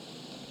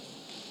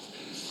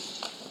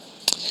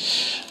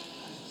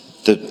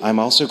I'm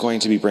also going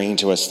to be bringing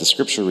to us the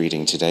scripture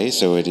reading today,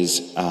 so it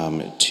is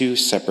two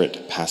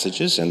separate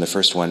passages, and the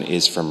first one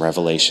is from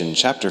Revelation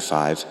chapter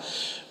 5,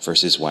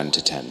 verses 1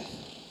 to 10.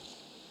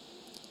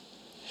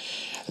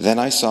 Then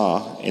I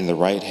saw in the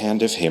right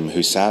hand of him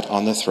who sat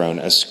on the throne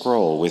a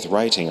scroll with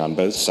writing on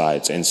both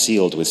sides and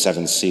sealed with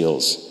 7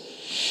 seals.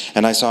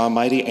 And I saw a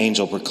mighty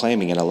angel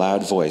proclaiming in a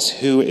loud voice,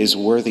 "Who is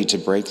worthy to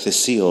break the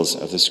seals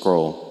of the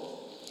scroll?"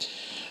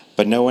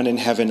 But no one in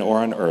heaven or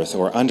on earth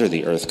or under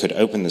the earth could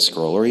open the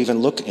scroll or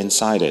even look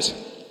inside it.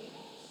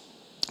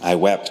 I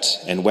wept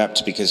and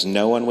wept because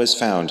no one was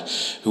found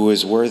who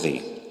was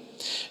worthy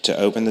to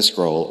open the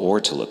scroll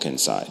or to look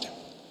inside.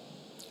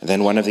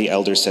 Then one of the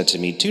elders said to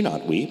me, "Do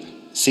not weep.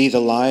 See, the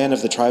Lion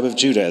of the tribe of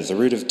Judah, the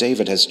root of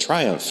David, has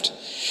triumphed.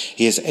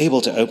 He is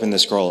able to open the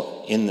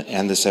scroll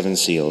and the 7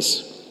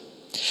 seals."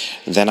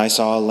 Then I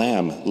saw a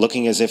lamb,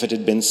 looking as if it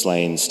had been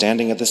slain,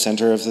 standing at the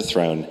center of the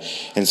throne,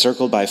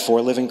 encircled by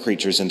 4 living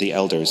creatures and the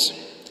elders.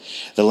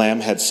 The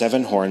lamb had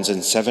 7 horns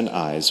and 7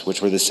 eyes,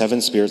 which were the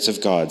 7 spirits of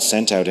God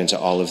sent out into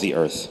all of the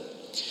earth.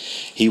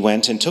 He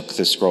went and took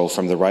the scroll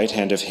from the right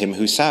hand of him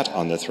who sat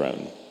on the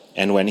throne.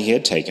 And when he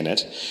had taken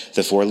it,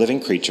 the 4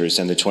 living creatures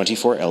and the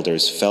 24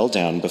 elders fell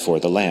down before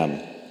the Lamb.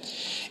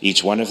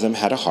 Each one of them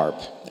had a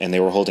harp, and they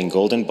were holding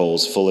golden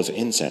bowls full of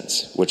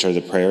incense, which are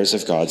the prayers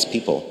of God's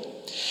people.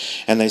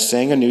 And they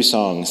sang a new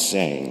song,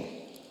 saying,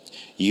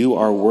 "You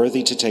are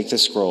worthy to take the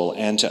scroll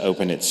and to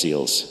open its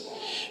seals.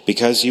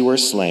 Because you were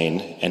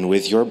slain, and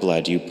with your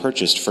blood you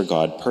purchased for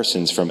God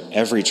persons from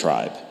every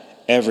tribe,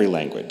 every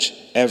language,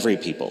 every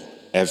people,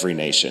 every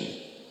nation.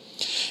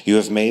 You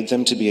have made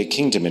them to be a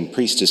kingdom and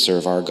priests to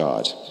serve our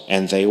God,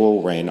 and they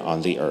will reign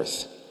on the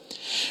earth."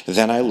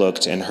 Then I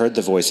looked and heard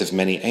the voice of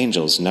many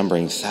angels,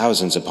 numbering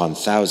thousands upon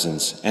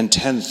thousands, and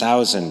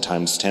 10,000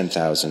 times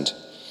 10,000.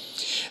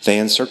 They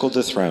encircled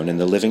the throne and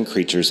the living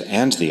creatures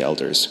and the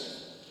elders.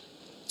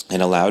 In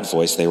a loud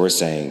voice they were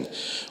saying,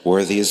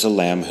 "Worthy is the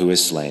Lamb who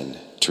is slain,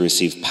 to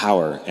receive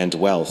power and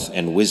wealth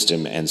and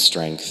wisdom and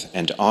strength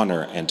and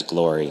honor and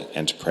glory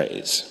and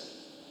praise."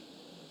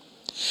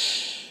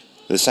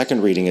 The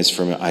second reading is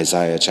from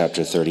Isaiah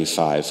chapter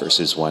 35,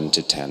 verses 1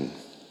 to 10.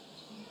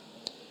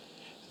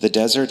 The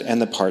desert and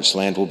the parched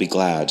land will be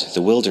glad.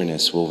 The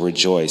wilderness will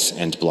rejoice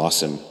and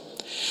blossom.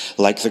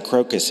 Like the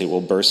crocus, it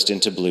will burst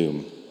into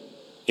bloom.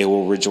 It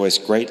will rejoice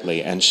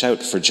greatly and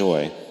shout for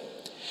joy.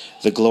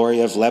 The glory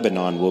of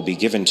Lebanon will be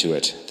given to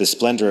it, the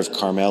splendor of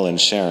Carmel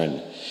and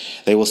Sharon.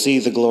 They will see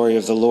the glory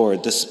of the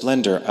Lord, the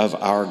splendor of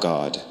our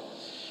God.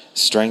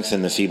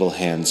 Strengthen the feeble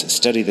hands,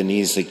 steady the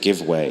knees that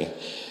give way.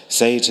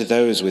 Say to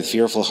those with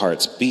fearful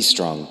hearts, "Be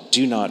strong,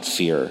 do not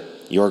fear.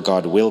 Your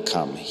God will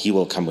come. He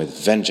will come with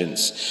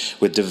vengeance,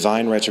 with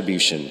divine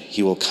retribution.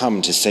 He will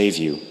come to save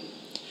you."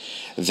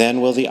 Then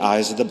will the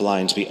eyes of the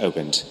blind be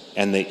opened,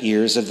 and the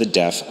ears of the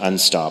deaf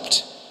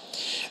unstopped.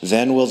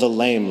 Then will the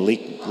lame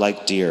leap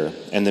like deer,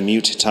 and the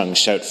mute tongue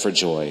shout for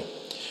joy.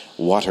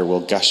 Water will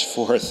gush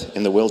forth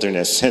in the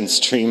wilderness and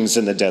streams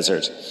in the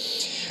desert.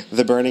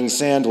 The burning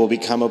sand will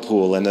become a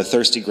pool, and the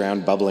thirsty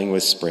ground bubbling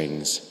with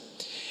springs.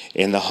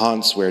 In the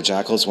haunts where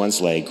jackals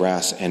once lay,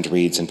 grass and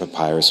reeds and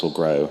papyrus will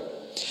grow.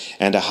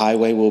 And a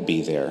highway will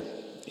be there.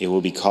 It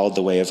will be called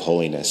the way of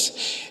holiness.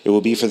 It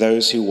will be for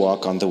those who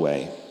walk on the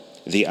way.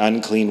 The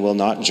unclean will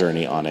not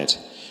journey on it.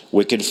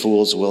 Wicked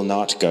fools will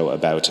not go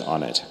about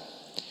on it.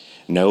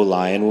 No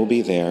lion will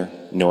be there,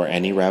 nor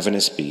any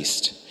ravenous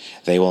beast.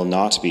 They will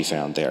not be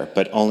found there,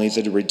 but only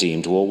the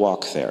redeemed will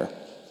walk there.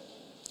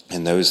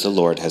 And those the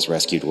Lord has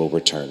rescued will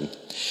return.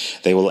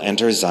 They will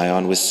enter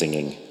Zion with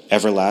singing.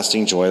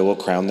 Everlasting joy will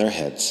crown their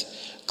heads.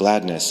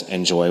 Gladness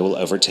and joy will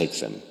overtake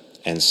them,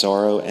 and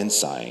sorrow and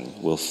sighing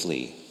will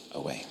flee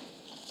away.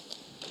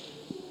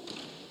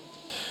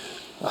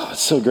 Oh,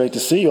 it's so great to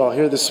see you all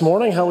here this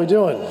morning. How are we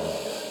doing?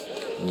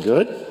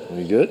 Good?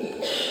 We good?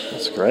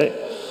 That's great.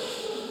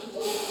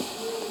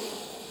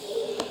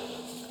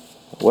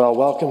 Well,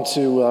 welcome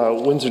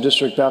to Windsor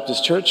District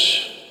Baptist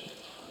Church.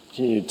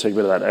 Can you take a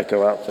bit of that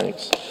echo out?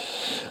 Thanks.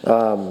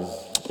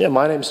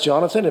 My name's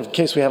Jonathan. In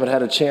case we haven't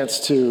had a chance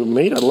to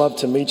meet, I'd love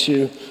to meet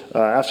you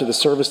after the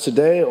service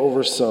today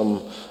over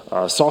some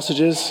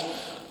sausages.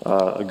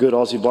 A good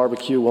Aussie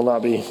barbecue will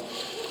not be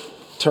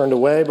turned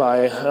away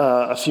by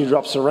a few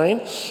drops of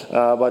rain.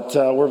 But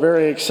we're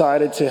very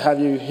excited to have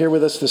you here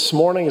with us this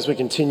morning as we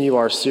continue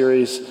our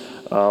series,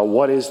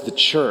 What is the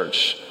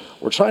Church?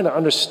 We're trying to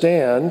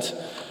understand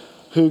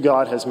who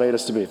God has made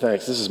us to be.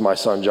 Thanks. This is my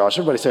son, Josh.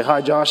 Everybody say hi,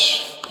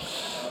 Josh.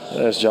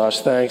 There's Josh.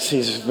 Thanks.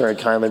 He's very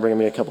kindly bringing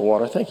me a cup of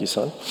water. Thank you,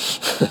 son.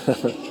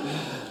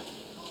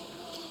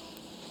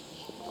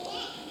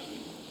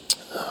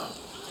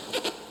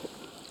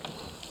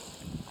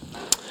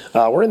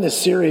 We're in this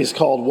series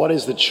called What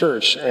is the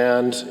Church?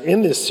 And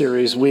in this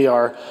series, we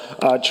are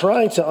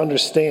trying to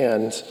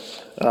understand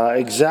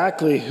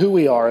exactly who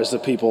we are as the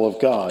people of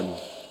God.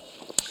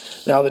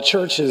 Now, the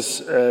church is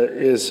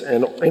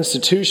an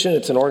institution.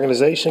 It's an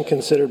organization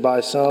considered by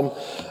some.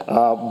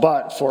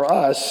 But for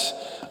us,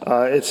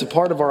 It's a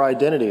part of our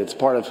identity. It's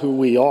part of who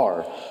we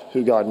are,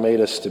 who God made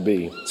us to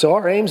be. So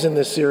our aims in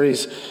this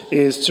series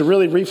is to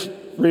really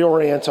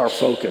reorient our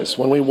focus.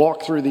 When we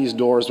walk through these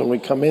doors, when we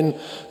come in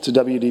to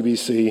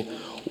WDBC,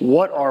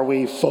 what are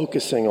we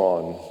focusing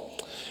on?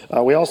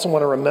 We also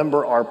want to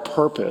remember our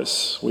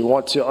purpose. We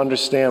want to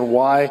understand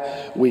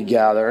why we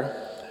gather.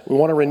 We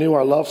want to renew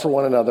our love for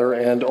one another,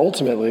 and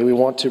ultimately we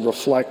want to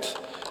reflect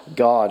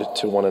God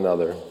to one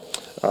another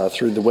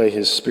through the way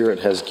His Spirit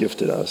has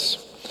gifted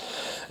us.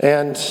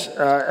 And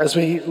as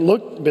we've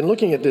been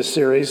looking at this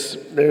series,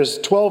 there's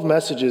 12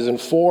 messages and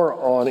 4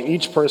 on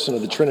each person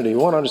of the Trinity.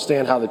 We want to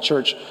understand how the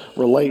church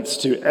relates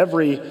to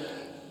every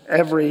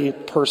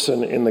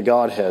person in the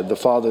Godhead, the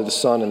Father, the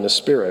Son, and the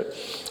Spirit.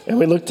 And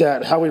we looked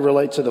at how we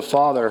relate to the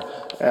Father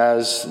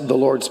as the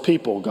Lord's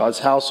people, God's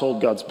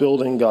household, God's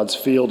building, God's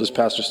field, as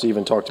Pastor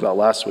Stephen talked about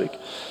last week.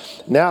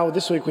 Now,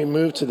 this week we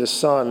move to the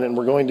Son, and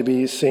we're going to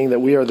be seeing that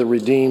we are the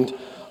redeemed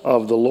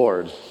of the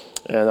Lord.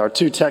 And our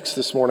 2 texts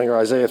this morning are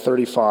Isaiah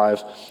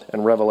 35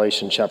 and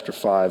Revelation chapter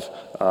 5.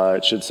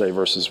 It should say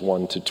verses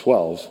 1 to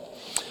 12.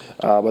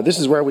 But this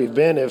is where we've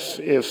been.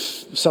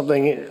 If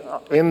something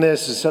in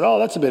this is said, oh,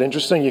 that's a bit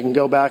interesting, you can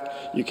go back,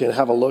 you can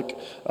have a look,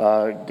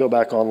 go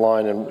back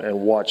online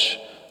and watch,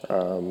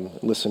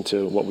 listen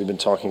to what we've been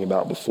talking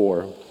about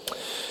before.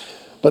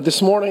 But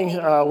this morning,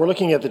 we're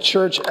looking at the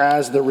church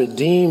as the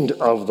redeemed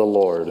of the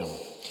Lord.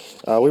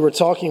 We were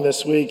talking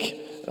this week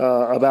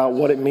about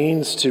what it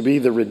means to be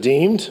the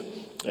redeemed,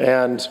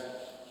 and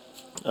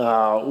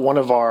one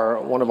of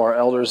our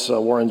elders,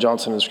 Warren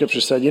Johnson in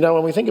Scripture, said,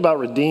 when we think about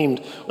redeemed,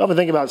 we often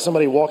think about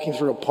somebody walking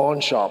through a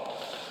pawn shop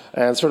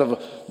and sort of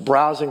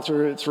browsing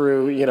through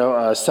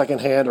a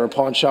secondhand or a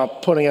pawn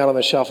shop, putting out on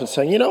the shelf and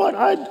saying, you know what,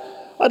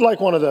 I'd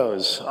like one of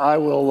those. I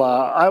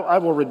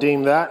will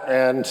redeem that,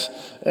 and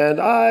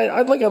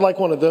I'd like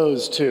one of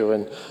those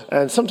too.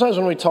 And sometimes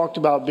when we talked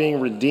about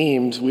being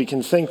redeemed, we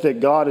can think that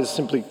God is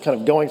simply kind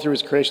of going through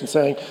His creation,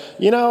 saying,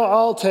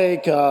 I'll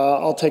take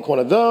one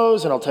of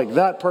those, and I'll take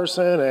that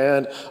person,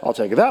 and I'll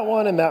take that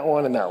one, and that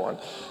one, and that one.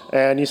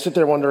 And you sit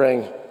there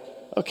wondering,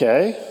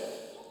 okay,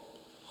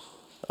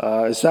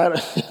 is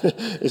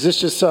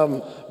this just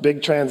some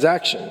big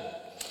transaction?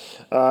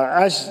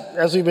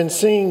 As we've been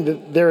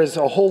seeing, there is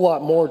a whole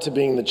lot more to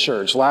being the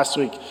church. Last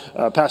week,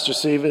 Pastor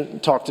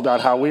Stephen talked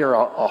about how we are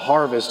a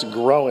harvest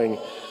growing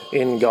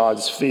in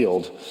God's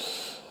field.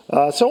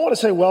 So I want to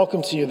say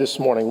welcome to you this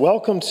morning.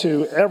 Welcome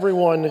to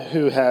everyone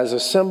who has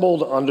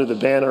assembled under the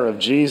banner of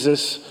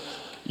Jesus.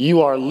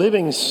 You are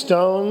living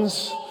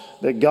stones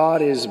that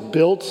God is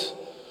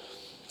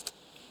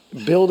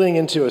building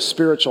into a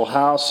spiritual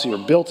house. You're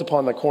built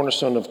upon the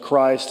cornerstone of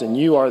Christ, and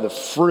you are the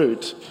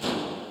fruit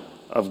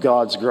of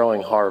God's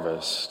growing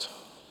harvest.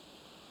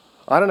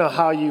 I don't know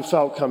how you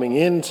felt coming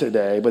in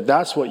today, but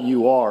that's what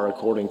you are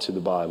according to the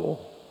Bible.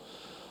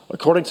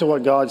 According to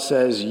what God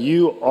says,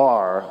 you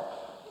are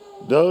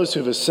those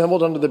who've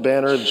assembled under the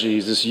banner of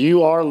Jesus.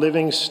 You are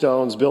living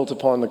stones built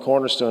upon the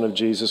cornerstone of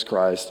Jesus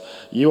Christ.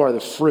 You are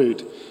the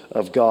fruit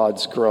of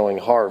God's growing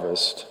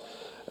harvest.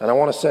 And I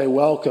want to say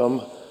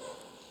welcome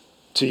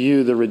to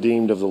you, the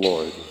redeemed of the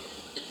Lord.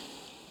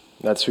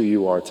 That's who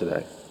you are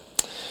today.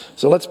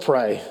 So let's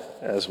pray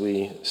as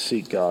we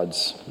seek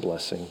God's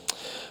blessing.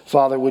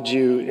 Father, would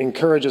you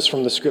encourage us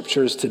from the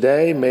Scriptures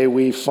today? May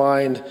we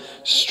find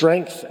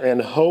strength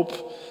and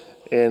hope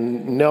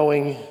in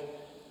knowing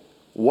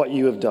what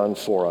you have done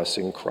for us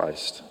in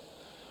Christ.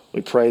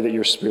 We pray that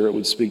your Spirit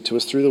would speak to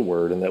us through the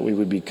Word and that we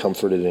would be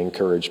comforted and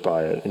encouraged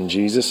by it. In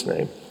Jesus'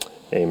 name,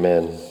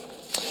 amen.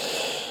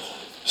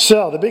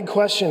 So the big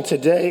question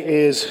today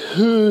is,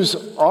 whose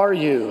are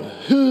you?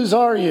 Whose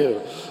are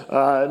you?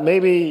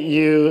 Maybe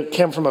you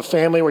came from a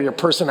family where your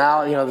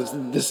personality,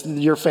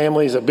 your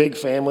family is a big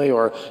family,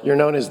 or you're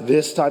known as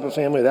this type of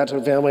family, that type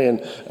of family, and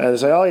they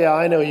say, oh yeah,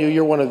 I know you,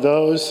 you're one of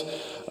those.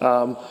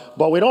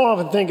 But we don't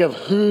often think of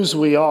whose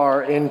we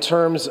are in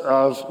terms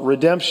of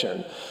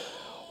redemption.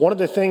 One of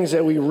the things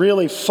that we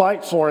really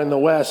fight for in the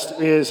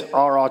West is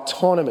our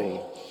autonomy.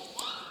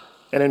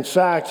 And in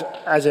fact,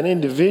 as an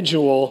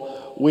individual,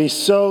 we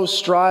so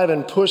strive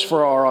and push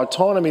for our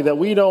autonomy that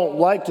we don't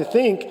like to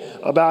think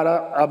about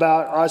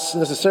us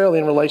necessarily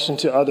in relation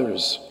to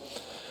others.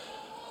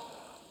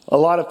 A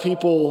lot of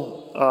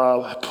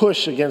people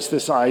push against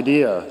this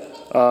idea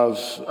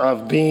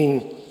of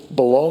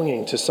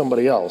belonging to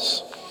somebody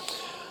else.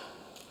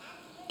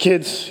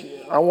 Kids,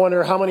 I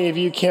wonder how many of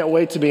you can't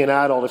wait to be an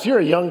adult. If you're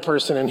a young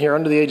person in here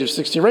under the age of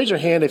 16, raise your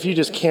hand if you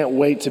just can't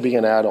wait to be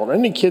an adult.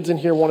 Any kids in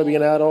here want to be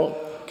an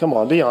adult? Come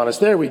on, be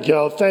honest. There we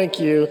go. Thank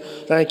you.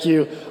 Thank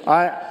you.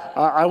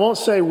 I won't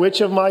say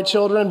which of my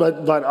children,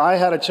 but I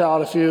had a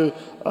child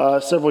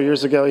several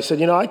years ago. He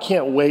said, I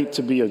can't wait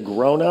to be a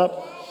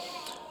grown-up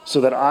so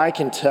that I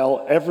can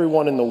tell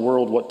everyone in the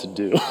world what to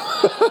do.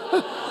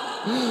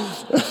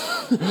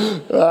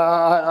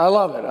 I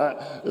love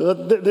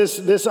it.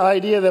 This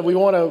idea that we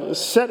want to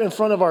set in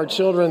front of our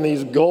children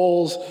these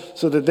goals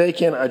so that they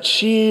can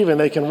achieve and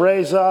they can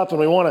raise up, and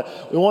we want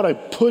to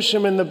push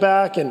them in the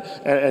back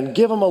and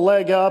give them a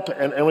leg up,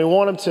 and we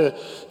want them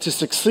to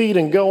succeed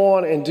and go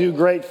on and do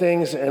great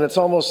things. And it's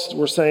almost,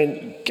 we're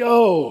saying,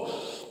 go,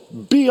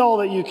 be all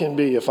that you can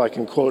be, if I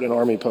can quote an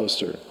army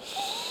poster.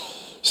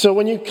 So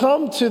when you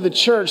come to the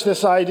church,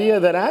 this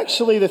idea that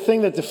actually the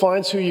thing that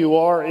defines who you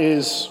are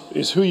is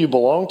who you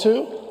belong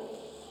to,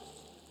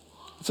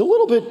 it's a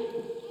little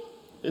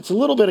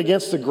bit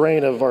against the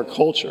grain of our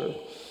culture.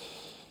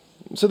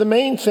 So the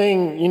main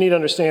thing you need to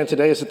understand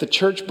today is that the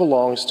church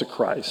belongs to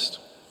Christ.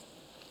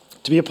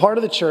 To be a part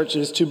of the church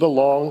is to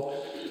belong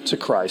to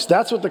Christ.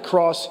 That's what the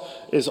cross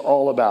is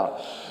all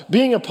about.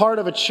 Being a part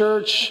of a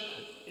church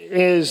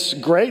is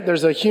great.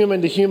 There's a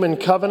human-to-human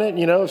covenant.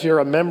 You know, if you're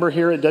a member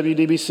here at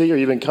WDBC or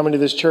you've been coming to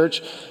this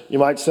church, you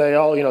might say,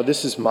 oh,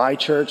 this is my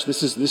church.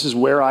 This is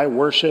where I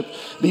worship.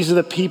 These are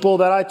the people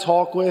that I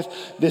talk with.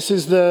 This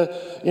is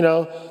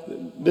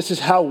this is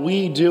how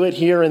we do it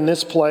here in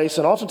this place.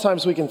 And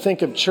oftentimes we can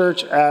think of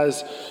church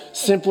as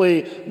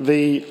simply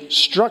the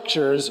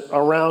structures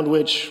around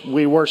which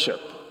we worship.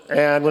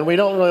 And when we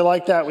don't really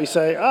like that, we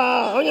say,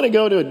 I'm going to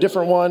go to a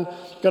different one.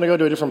 I'm going to go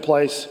to a different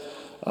place.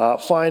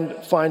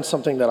 Find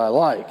something that I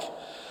like.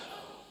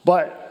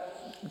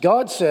 But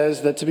God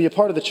says that to be a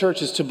part of the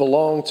church is to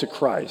belong to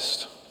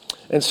Christ.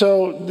 And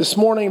so this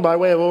morning, by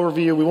way of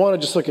overview, we want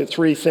to just look at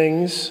three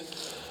things.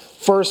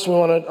 First, we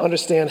want to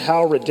understand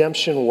how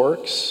redemption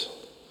works.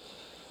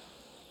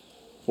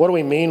 What do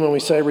we mean when we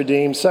say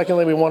redeemed?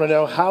 Secondly, we want to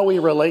know how we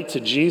relate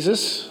to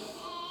Jesus.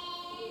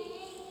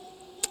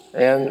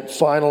 And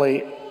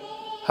finally,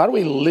 how do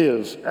we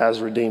live as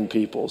redeemed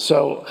people?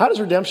 So how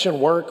does redemption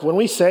work? When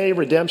we say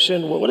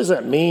redemption, what does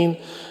that mean?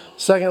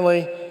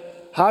 Secondly,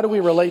 how do we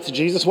relate to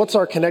Jesus? What's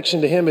our connection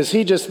to him? Is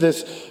he just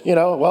this,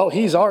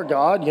 he's our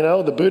God.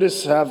 The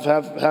Buddhists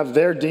have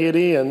their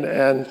deity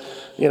and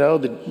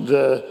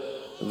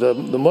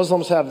the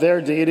Muslims have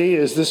their deity.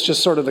 Is this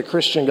just sort of the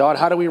Christian God?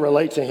 How do we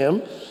relate to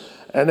him?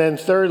 And then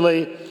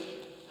thirdly,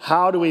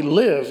 how do we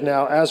live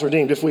now as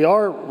redeemed? If we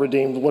are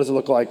redeemed, what does it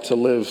look like to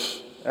live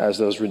as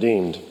those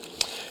redeemed?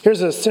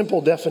 Here's a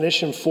simple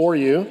definition for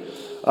you.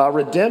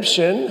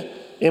 Redemption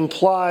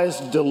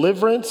implies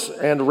deliverance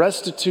and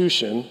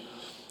restitution,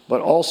 but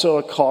also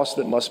a cost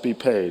that must be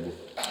paid.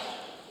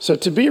 So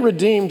to be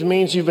redeemed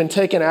means you've been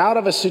taken out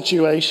of a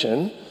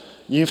situation.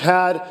 You've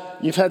had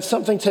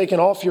something taken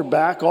off your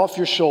back, off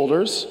your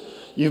shoulders.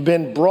 You've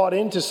been brought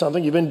into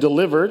something. You've been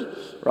delivered,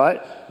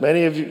 right?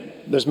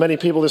 There's many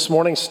people this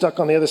morning stuck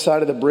on the other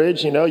side of the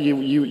bridge.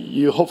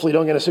 You hopefully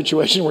don't get in a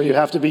situation where you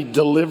have to be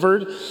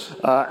delivered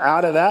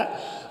out of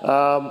that.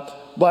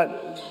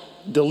 But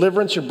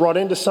deliverance, you're brought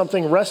into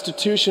something.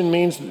 Restitution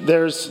means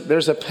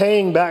there's a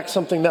paying back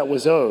something that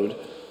was owed.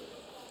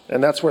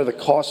 And that's where the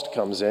cost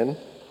comes in.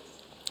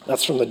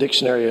 That's from the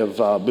Dictionary of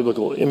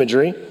Biblical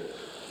Imagery.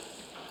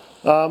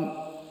 And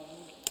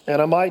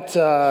I'm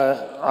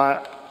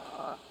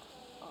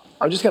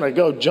just going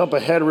to jump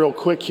ahead real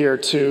quick here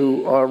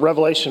to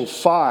Revelation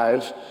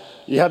 5.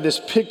 You have this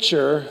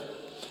picture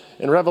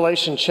in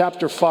Revelation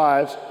chapter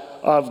 5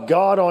 of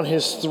God on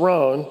his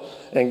throne.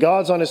 And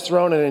God's on his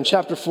throne, and in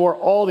chapter 4,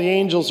 all the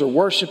angels are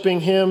worshiping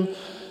him.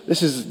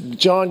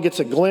 John gets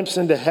a glimpse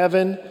into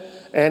heaven,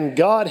 and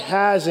God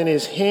has in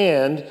his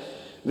hand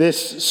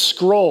this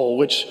scroll,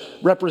 which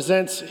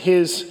represents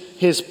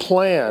his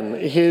plan,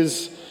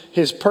 his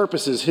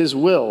purposes, his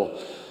will.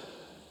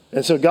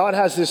 And so God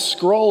has this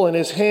scroll in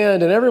his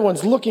hand, and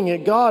everyone's looking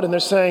at God, and they're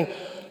saying,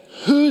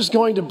 who's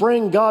going to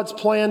bring God's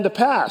plan to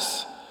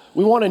pass?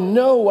 We want to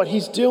know what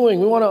he's doing.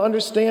 We want to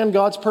understand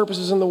God's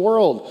purposes in the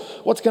world.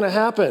 What's going to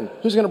happen?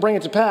 Who's going to bring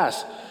it to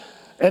pass?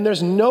 And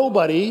there's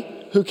nobody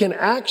who can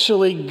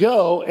actually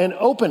go and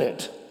open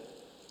it.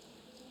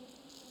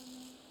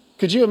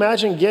 Could you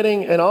imagine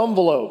getting an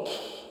envelope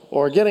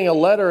or getting a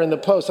letter in the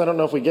post? I don't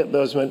know if we get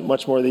those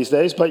much more these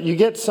days, but you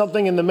get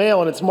something in the mail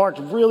and it's marked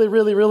really,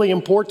 really, really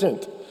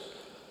important,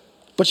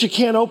 but you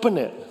can't open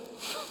it.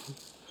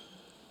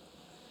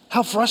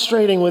 How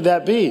frustrating would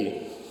that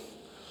be?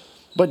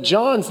 But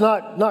John's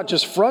not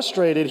just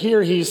frustrated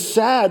here, he's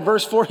sad.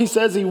 Verse 4, he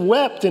says he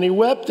wept and he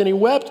wept and he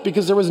wept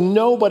because there was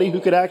nobody who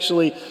could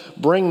actually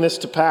bring this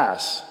to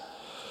pass.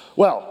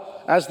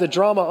 Well, as the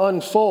drama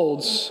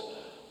unfolds,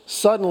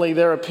 suddenly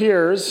there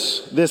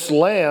appears this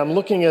lamb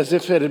looking as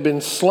if it had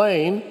been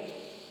slain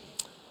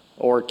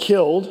or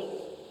killed.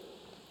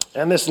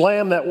 And this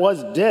lamb that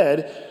was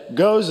dead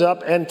goes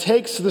up and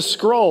takes the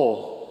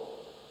scroll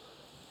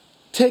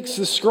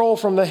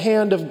from the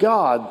hand of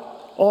God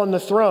on the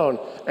throne.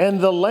 And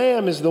the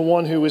Lamb is the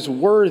one who is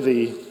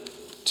worthy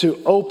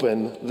to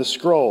open the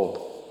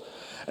scroll.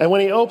 And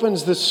when he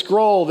opens the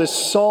scroll, this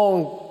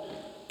song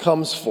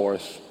comes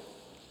forth.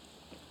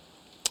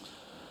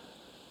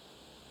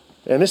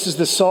 And this is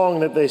the song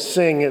that they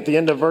sing at the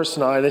end of verse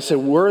 9. They say,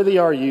 worthy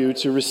are you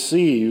to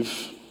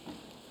receive,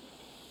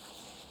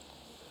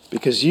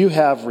 because you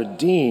have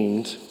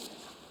redeemed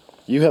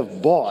you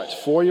have bought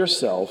for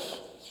yourself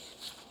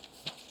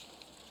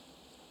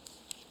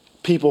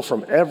people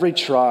from every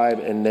tribe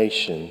and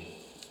nation.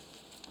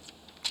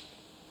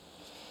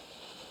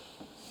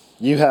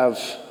 You have,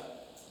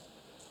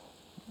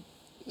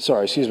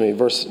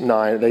 verse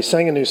 9. They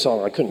sang a new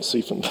song. I couldn't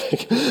see from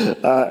back.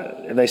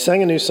 And they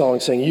sang a new song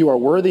saying, you are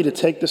worthy to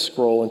take the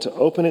scroll and to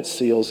open its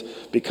seals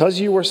because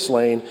you were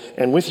slain,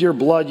 and with your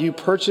blood you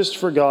purchased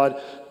for God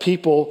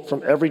people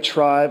from every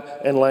tribe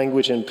and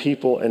language and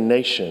people and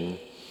nation.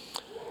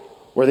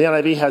 Where the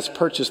NIV has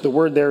purchased, the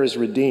word there is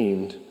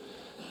redeemed.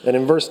 And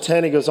in verse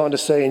 10, he goes on to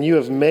say, and you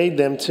have made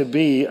them to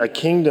be a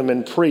kingdom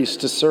and priests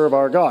to serve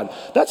our God.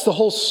 That's the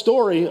whole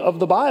story of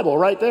the Bible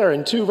right there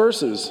in 2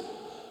 verses.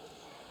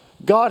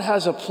 God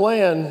has a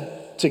plan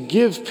to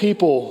give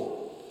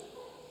people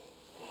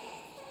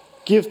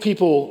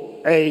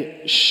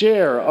a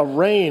share, a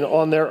reign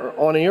on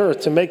the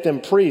earth, to make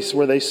them priests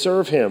where they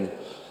serve him.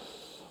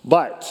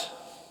 But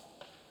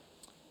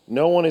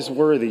no one is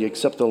worthy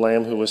except the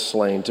Lamb who was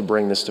slain to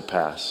bring this to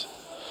pass.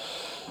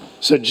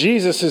 So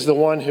Jesus is the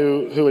one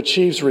who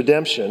achieves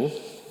redemption.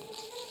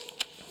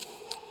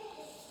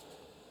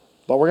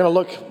 But we're going to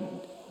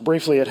look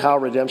briefly at how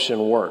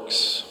redemption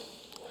works.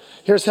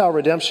 Here's how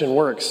redemption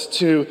works.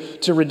 To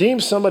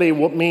redeem somebody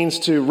means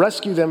to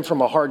rescue them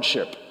from a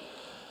hardship.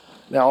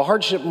 Now, a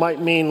hardship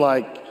might mean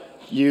like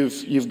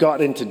you've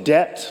got into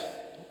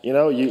debt.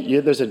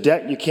 There's a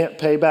debt you can't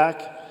pay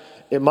back.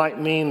 It might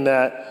mean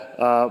that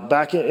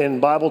back in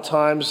Bible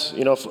times,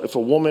 if a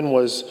woman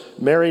was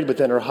married but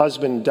then her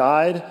husband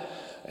died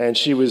and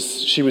she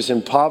was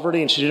in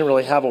poverty and she didn't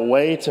really have a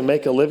way to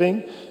make a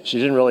living, she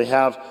didn't really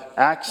have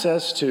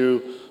access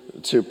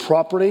to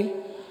property,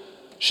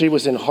 she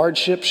was in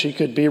hardship, she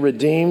could be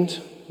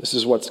redeemed. This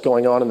is what's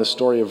going on in the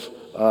story of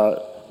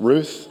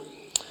Ruth.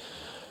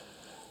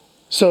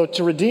 So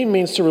to redeem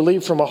means to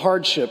relieve from a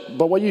hardship.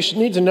 But what you should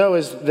need to know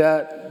is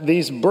that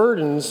these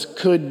burdens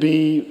could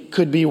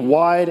be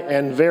wide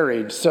and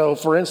varied. So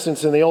for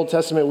instance, in the Old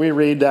Testament, we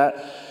read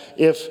that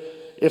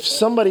if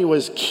somebody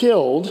was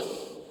killed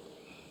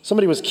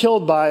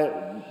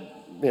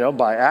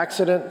by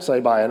accident, say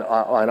by an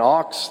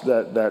ox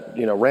that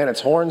ran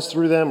its horns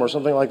through them or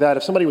something like that,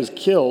 if somebody was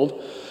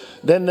killed,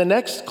 then the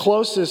next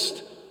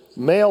closest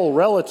male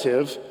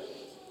relative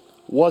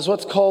was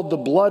what's called the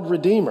blood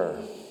redeemer.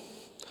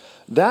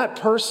 That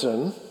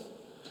person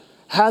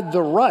had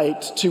the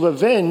right to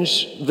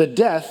avenge the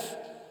death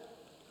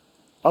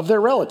of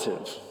their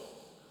relative.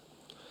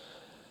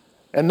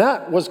 And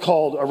that was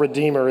called a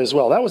redeemer as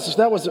well. That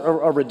was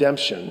a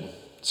redemption.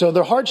 So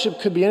the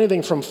hardship could be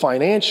anything from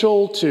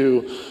financial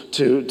to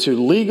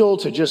legal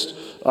to just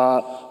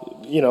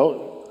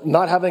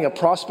not having a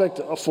prospect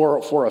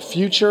for a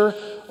future,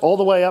 all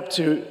the way up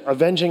to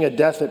avenging a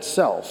death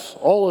itself.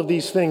 All of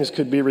these things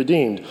could be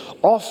redeemed.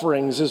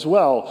 Offerings as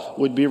well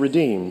would be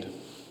redeemed.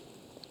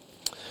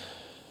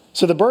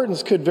 So the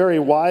burdens could vary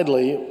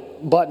widely,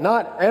 but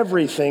not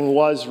everything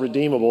was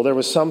redeemable. There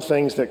were some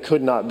things that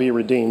could not be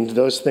redeemed,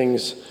 those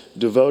things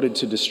devoted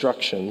to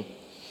destruction.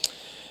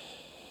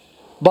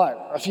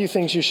 But a few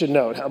things you should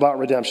note about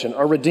redemption.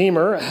 A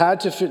redeemer had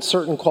to fit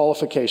certain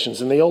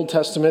qualifications. In the Old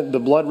Testament, the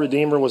blood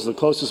redeemer was the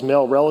closest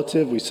male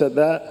relative. We said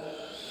that.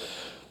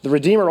 The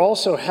redeemer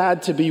also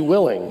had to be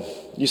willing.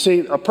 You see,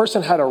 a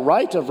person had a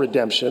right of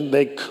redemption.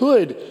 They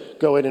could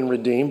go in and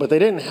redeem, but they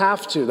didn't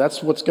have to.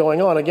 That's what's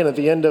going on, again, at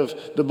the end of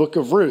the book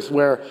of Ruth,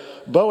 where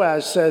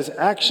Boaz says,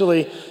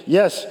 actually,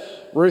 yes,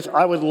 Ruth,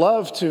 I would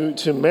love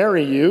to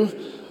marry you,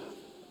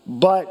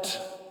 but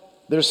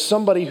there's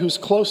somebody who's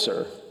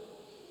closer,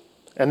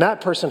 and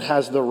that person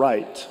has the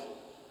right.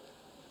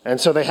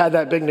 And so they had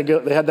that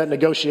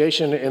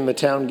negotiation in the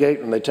town gate,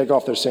 and they take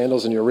off their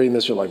sandals, and you're reading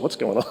this, you're like, what's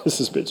going on? This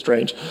is a bit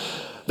strange.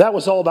 That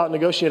was all about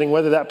negotiating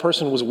whether that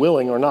person was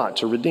willing or not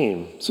to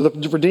redeem. So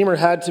the Redeemer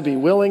had to be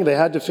willing. They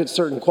had to fit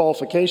certain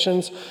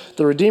qualifications.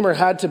 The Redeemer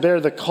had to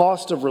bear the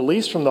cost of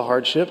release from the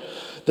hardship.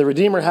 The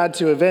Redeemer had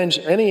to avenge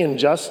any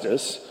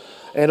injustice.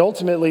 And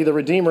ultimately, the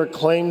Redeemer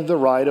claimed the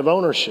right of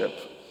ownership.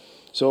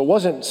 So it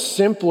wasn't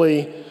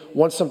simply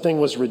once something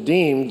was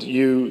redeemed,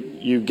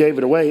 you gave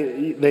it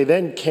away. They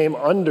then came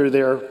under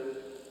their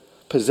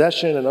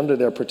possession and under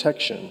their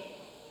protection.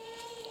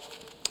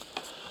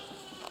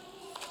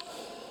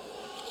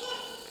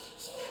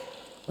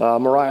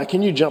 Mariah,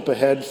 can you jump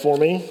ahead for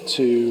me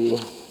to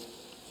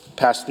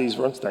pass these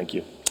ones? Thank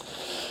you.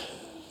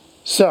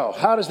 So,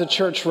 how does the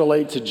church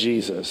relate to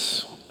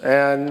Jesus?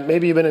 And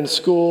maybe you've been in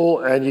school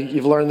and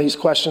you've learned these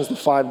questions, the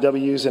 5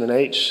 W's and an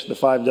H, the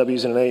 5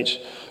 W's and an H,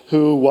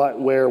 who, what,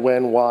 where,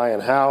 when, why,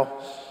 and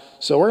how.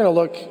 So we're going to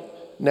look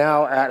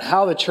now at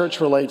how the church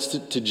relates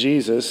to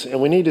Jesus,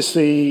 and we need to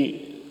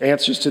see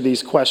answers to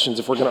these questions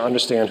if we're going to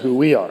understand who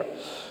we are.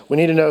 We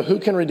need to know who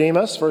can redeem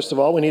us, first of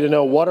all. We need to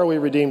know what are we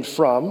redeemed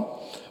from.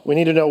 We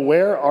need to know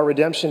where our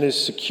redemption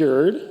is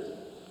secured.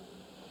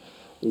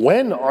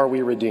 When are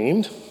we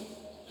redeemed?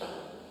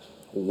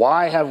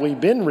 Why have we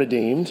been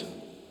redeemed?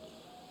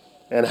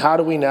 And how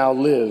do we now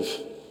live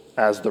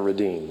as the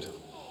redeemed?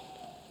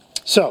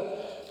 So,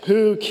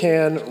 who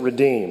can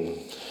redeem?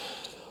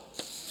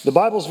 The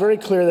Bible's very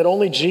clear that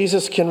only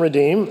Jesus can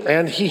redeem,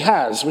 and he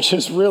has, which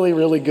is really,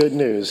 really good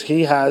news.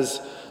 He has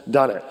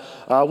done it.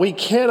 We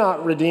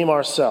cannot redeem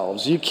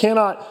ourselves. You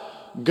cannot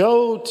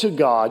go to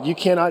God. You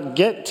cannot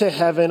get to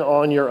heaven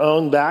on your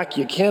own back.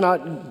 You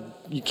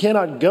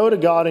cannot go to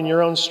God in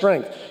your own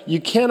strength.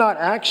 You cannot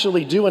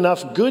actually do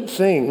enough good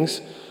things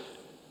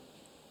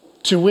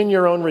to win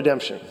your own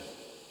redemption.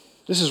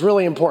 This is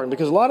really important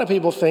because a lot of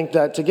people think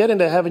that to get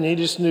into heaven, you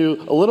just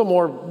do a little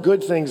more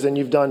good things than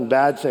you've done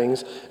bad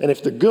things. And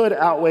if the good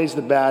outweighs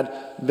the bad,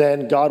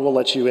 then God will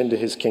let you into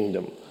his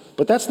kingdom.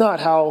 But that's not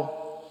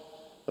how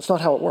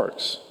it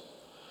works.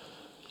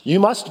 You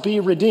must be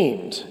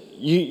redeemed.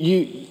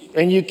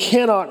 And you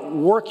cannot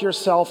work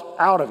yourself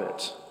out of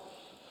it.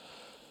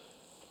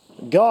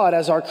 God,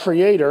 as our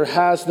creator,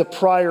 has the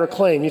prior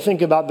claim. You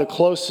think about the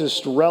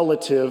closest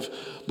relative.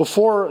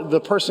 Before the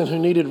person who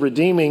needed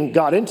redeeming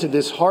got into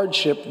this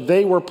hardship,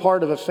 they were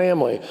part of a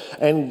family.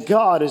 And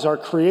God, as our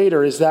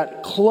creator, is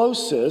that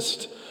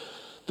closest,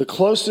 the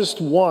closest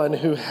one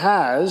who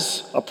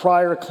has a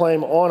prior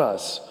claim on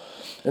us.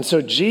 And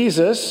so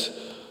Jesus,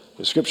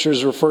 the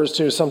scriptures refers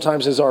to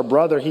sometimes as our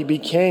brother, he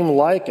became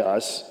like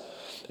us,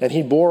 and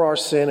he bore our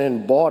sin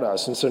and bought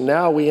us. And so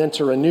now we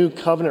enter a new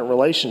covenant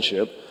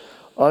relationship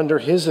under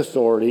his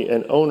authority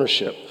and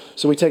ownership.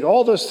 So we take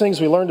all those things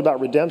we learned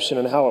about redemption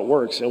and how it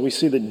works, and we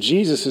see that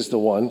Jesus is the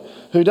one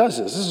who does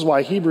this. This is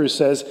why Hebrews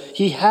says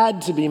he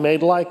had to be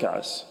made like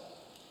us.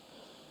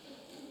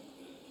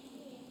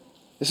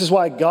 This is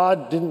why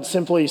God didn't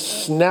simply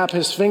snap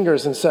his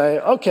fingers and say,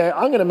 okay,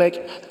 I'm going to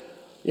make,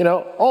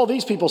 all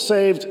these people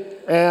saved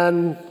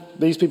and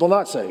these people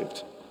not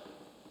saved.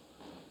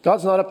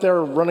 God's not up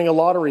there running a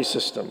lottery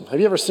system. Have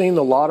you ever seen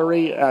the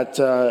lottery at,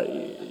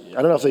 I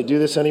don't know if they do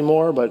this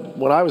anymore, but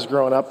when I was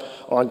growing up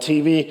on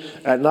TV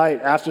at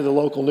night after the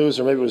local news,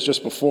 or maybe it was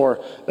just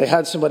before, they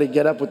had somebody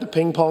get up with the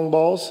ping pong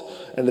balls,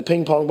 and the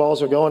ping pong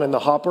balls are going in the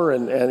hopper,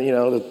 and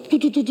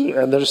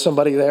there's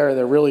somebody there, and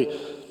they're really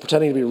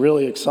pretending to be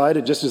really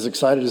excited, just as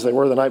excited as they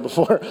were the night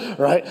before,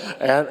 right?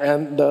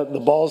 And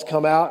the balls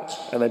come out,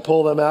 and they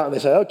pull them out, and they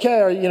say,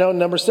 okay,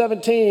 number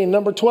 17,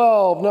 number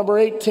 12, number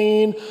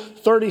 18,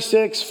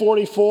 36,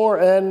 44,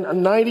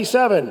 and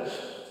 97.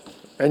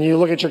 And you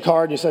look at your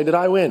card and you say, did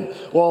I win?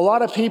 Well, a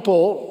lot of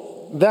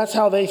people, that's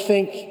how they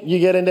think you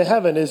get into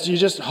heaven, is you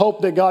just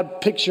hope that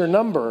God picks your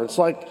number. It's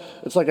like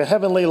a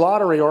heavenly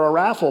lottery or a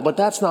raffle, but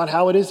that's not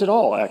how it is at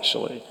all,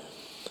 actually.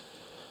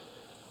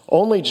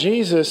 Only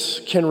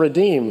Jesus can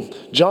redeem.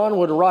 John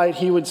would write,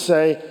 he would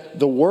say,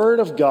 the Word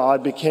of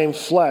God became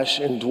flesh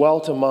and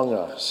dwelt among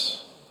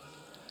us.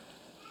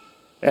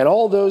 And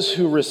all those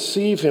who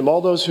receive him,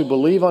 all those who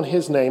believe on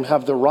his name,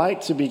 have the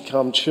right to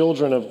become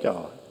children of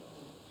God.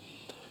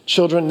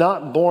 Children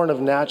not born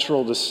of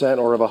natural descent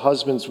or of a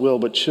husband's will,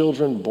 but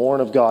children born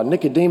of God.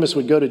 Nicodemus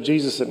would go to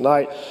Jesus at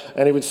night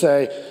and he would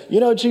say,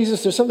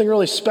 Jesus, there's something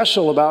really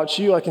special about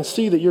you. I can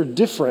see that you're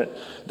different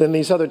than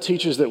these other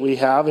teachers that we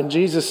have. And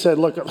Jesus said,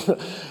 look,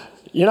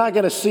 you're not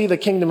going to see the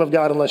kingdom of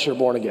God unless you're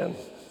born again.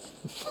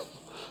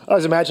 I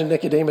always imagine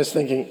Nicodemus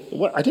thinking,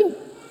 what?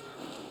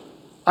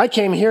 I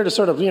came here to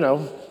sort of,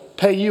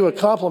 pay you a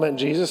compliment,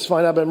 Jesus,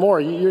 find out a bit more.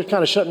 You're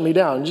kind of shutting me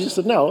down. And Jesus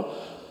said, no,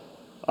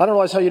 I don't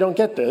realize how you don't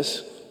get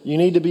this. You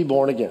need to be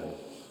born again.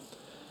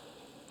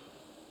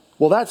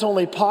 Well, that's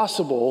only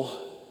possible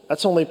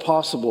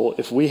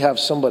if we have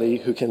somebody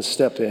who can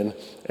step in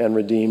and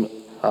redeem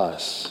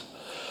us.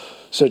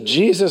 So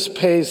Jesus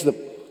pays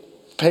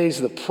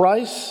the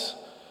price.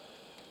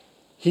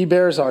 He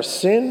bears our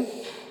sin.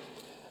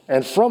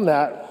 And from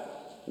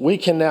that, we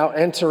can now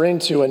enter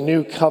into a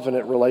new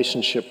covenant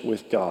relationship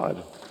with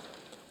God.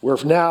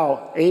 We're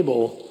now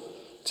able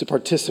to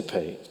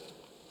participate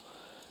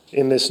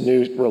in this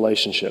new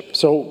relationship.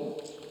 So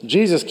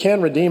Jesus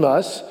can redeem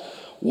us.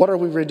 What are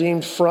we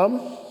redeemed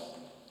from?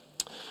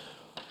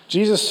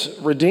 Jesus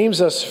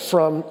redeems us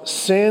from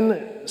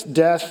sin,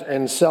 death,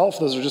 and self.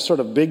 Those are just sort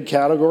of big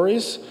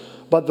categories.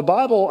 But the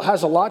Bible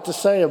has a lot to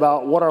say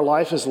about what our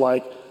life is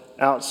like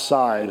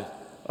outside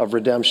of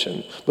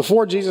redemption.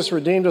 Before Jesus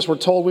redeemed us, we're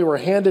told we were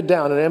handed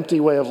down an empty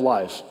way of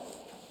life.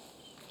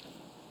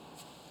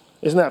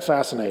 Isn't that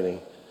fascinating?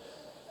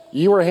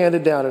 You were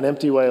handed down an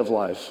empty way of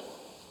life.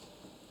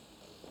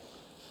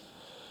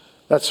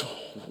 That's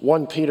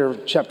 1 Peter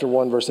chapter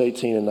 1, verse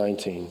 18 and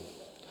 19.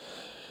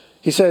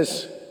 He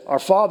says, our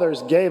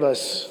fathers gave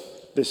us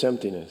this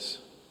emptiness.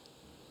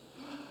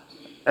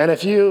 And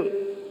if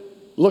you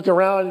look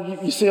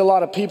around, you see a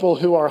lot of people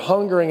who are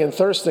hungering and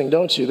thirsting,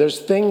 don't you? There's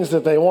things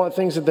that they want,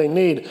 things that they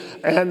need.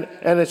 And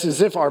it's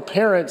as if our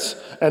parents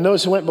and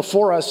those who went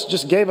before us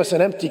just gave us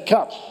an empty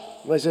cup.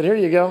 And they said, here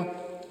you go.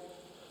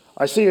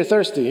 I see you're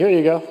thirsty. Here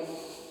you go.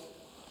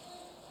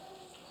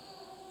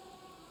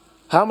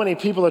 How many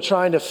people are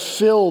trying to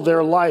fill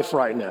their life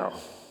right now?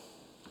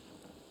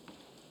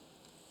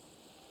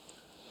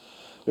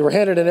 We were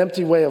handed an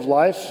empty way of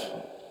life.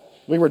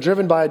 We were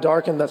driven by a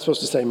darkened, that's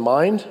supposed to say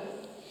mind.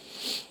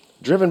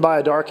 Driven by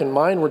a darkened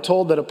mind. We're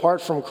told that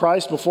apart from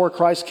Christ, before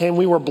Christ came,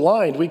 we were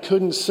blind. We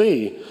couldn't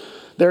see.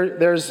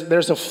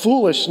 There's a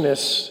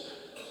foolishness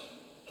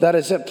that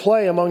is at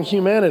play among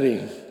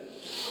humanity.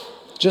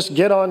 Just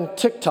get on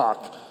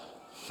TikTok,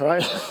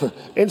 right?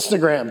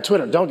 Instagram,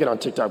 Twitter. Don't get on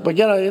TikTok, but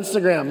get on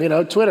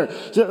Instagram, Twitter.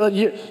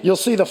 You'll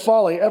see the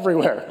folly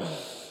everywhere.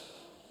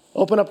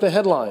 Open up the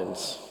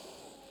headlines.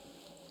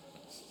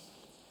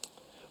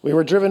 We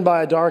were driven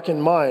by a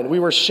darkened mind. We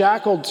were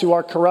shackled to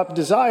our corrupt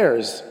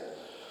desires.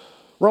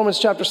 Romans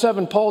chapter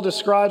 7, Paul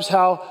describes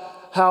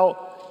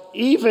how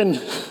even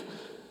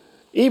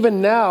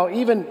now,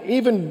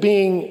 even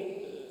being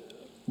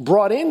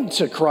brought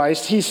into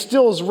Christ, he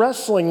still is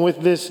wrestling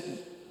with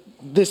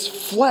this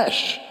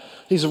flesh.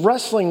 He's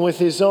wrestling with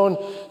his own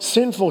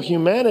sinful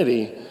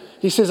humanity.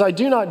 He says, I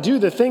do not do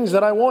the things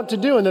that I want to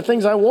do, and the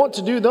things I want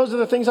to do, those are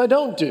the things I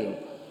don't do.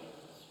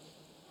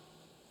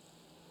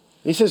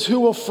 He says, who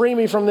will free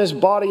me from this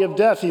body of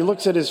death? He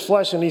looks at his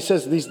flesh and he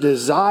says, these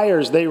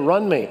desires, they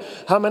run me.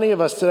 How many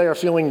of us today are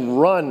feeling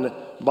run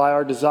by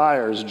our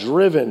desires,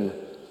 driven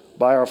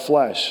by our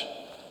flesh,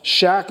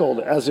 shackled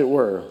as it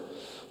were?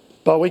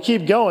 But we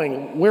keep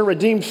going. We're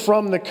redeemed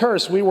from the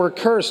curse. We were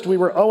cursed. We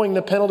were owing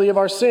the penalty of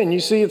our sin. You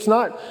see, it's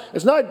not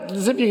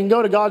as if you can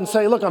go to God and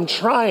say, look, I'm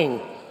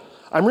trying.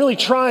 I'm really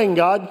trying,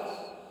 God.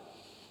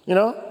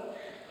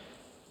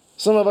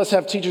 Some of us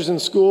have teachers in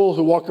school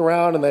who walk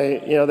around and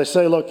they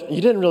say, look,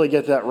 you didn't really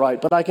get that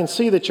right, but I can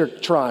see that you're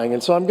trying,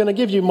 and so I'm going to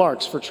give you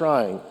marks for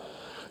trying.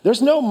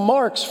 There's no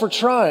marks for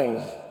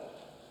trying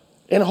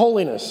in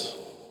holiness.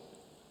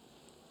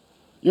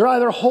 You're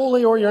either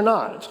holy or you're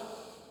not.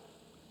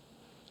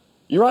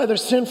 You're either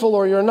sinful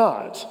or you're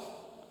not.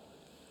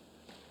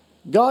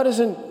 God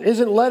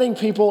isn't letting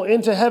people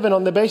into heaven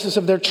on the basis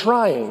of their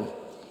trying.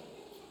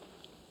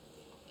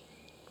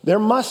 There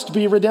must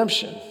be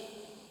redemption.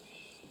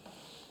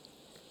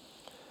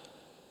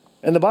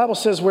 And the Bible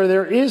says where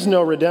there is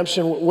no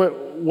redemption,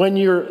 when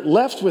you're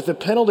left with the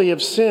penalty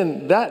of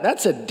sin,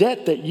 that's a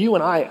debt that you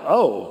and I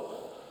owe.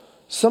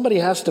 Somebody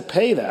has to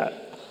pay that.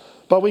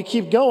 But we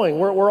keep going.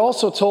 We're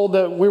also told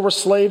that we were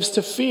slaves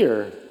to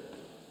fear.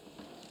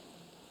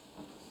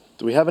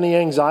 Do we have any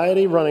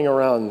anxiety running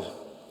around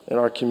in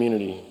our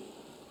community?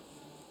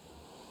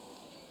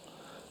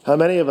 How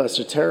many of us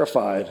are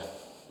terrified?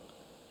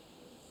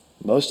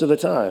 Most of the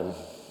time.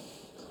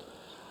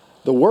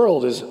 The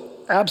world is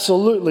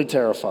absolutely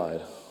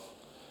terrified.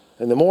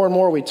 And the more and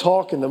more we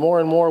talk and the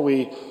more and more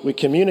we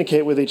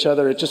communicate with each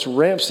other, it just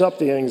ramps up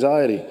the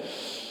anxiety.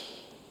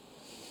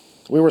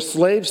 We were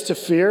slaves to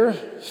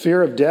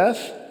fear of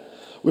death.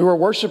 We were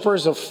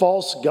worshipers of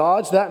false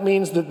gods. That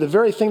means that the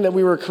very thing that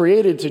we were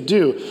created to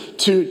do,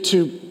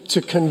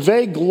 to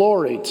convey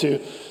glory,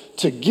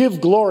 to give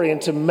glory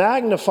and to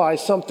magnify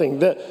something,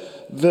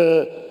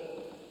 the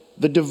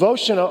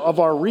devotion of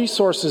our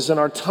resources and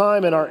our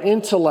time and our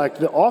intellect,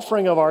 the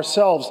offering of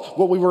ourselves,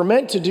 what we were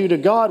meant to do to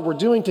God, we're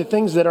doing to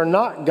things that are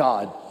not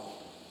God.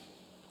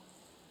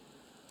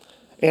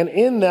 And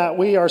in that,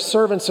 we are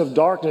servants of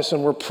darkness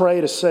and we're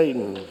prey to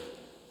Satan.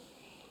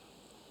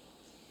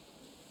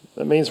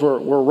 That means we're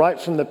ripe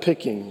for the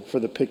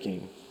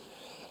picking.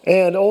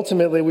 And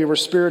ultimately, we were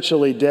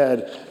spiritually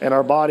dead and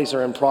our bodies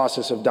are in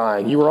process of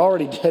dying. You were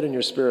already dead in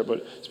your spirit,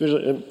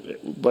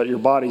 but your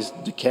body's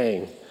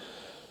decaying.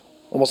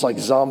 Almost like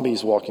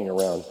zombies walking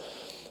around.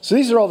 So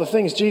these are all the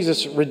things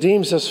Jesus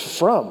redeems us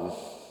from.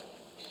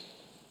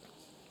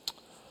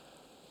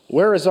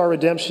 Where is our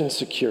redemption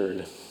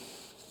secured?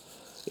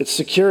 It's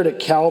secured at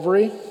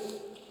Calvary,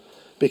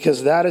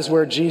 because that is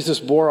where Jesus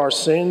bore our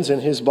sins in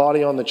his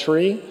body on the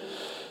tree.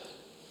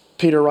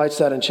 Peter writes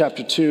that in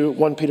chapter 2,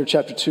 1 Peter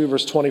chapter 2,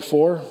 verse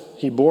 24.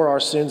 He bore our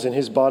sins in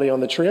his body on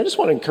the tree. I just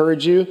want to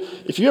encourage you,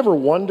 if you ever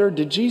wonder,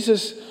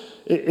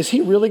 is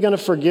he really going to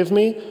forgive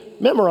me?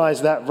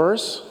 Memorize that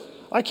verse.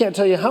 I can't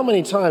tell you how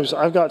many times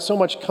I've got so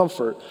much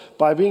comfort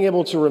by being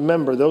able to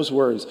remember those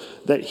words,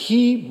 that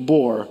he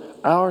bore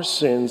our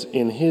sins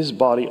in his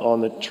body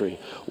on the tree.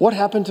 What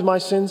happened to my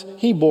sins?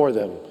 He bore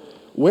them.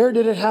 Where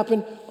did it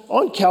happen?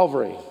 On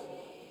Calvary.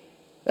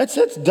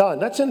 That's done.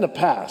 That's in the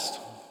past.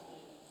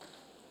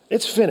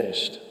 It's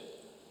finished.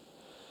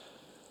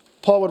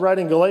 Paul would write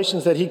in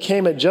Galatians that he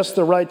came at just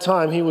the right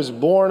time. He was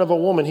born of a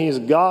woman. He is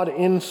God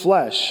in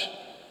flesh.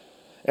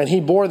 And he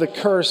bore the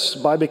curse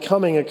by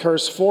becoming a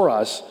curse for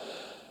us.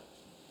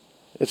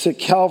 It's at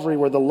Calvary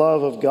where the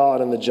love of God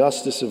and the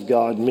justice of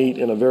God meet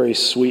in a very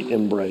sweet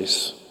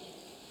embrace.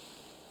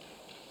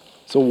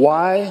 So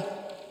why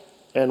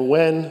and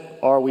when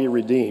are we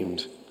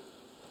redeemed?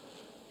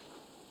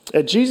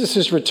 At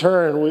Jesus'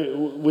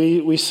 return,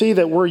 we see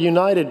that we're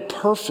united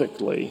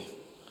perfectly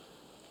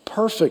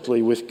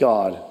with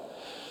God.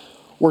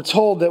 We're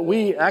told that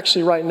we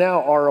actually right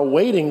now are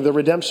awaiting the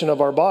redemption of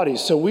our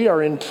bodies. So we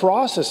are in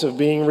process of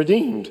being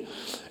redeemed.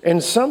 In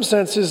some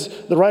senses,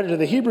 the writer to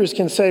the Hebrews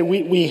can say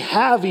we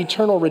have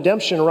eternal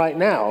redemption right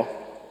now,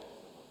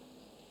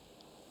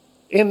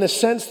 in the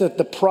sense that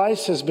the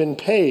price has been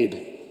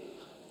paid.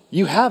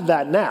 You have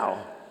that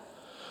now.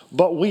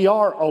 But we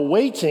are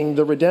awaiting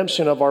the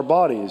redemption of our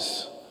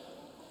bodies.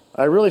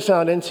 I really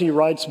found N.T.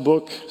 Wright's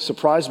book,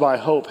 Surprised by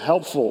Hope,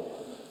 helpful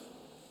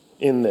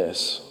in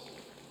this.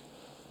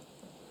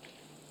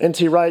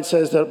 N.T. Wright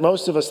says that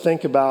most of us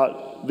think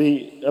about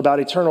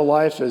eternal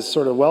life as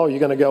sort of, well, are you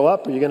going to go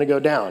up or are you going to go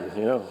down?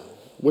 You know,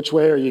 which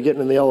way are you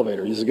getting in the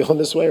elevator? Is it going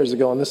this way or is it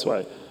going this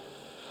way?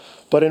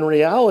 But in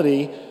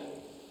reality,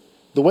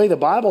 the way the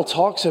Bible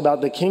talks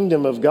about the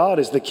kingdom of God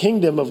is the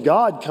kingdom of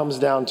God comes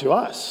down to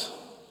us.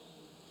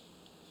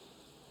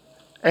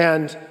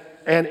 And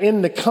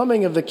in the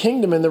coming of the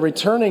kingdom and the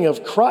returning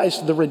of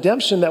Christ, the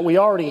redemption that we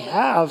already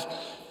have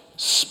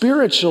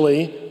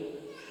spiritually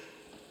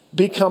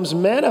becomes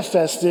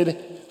manifested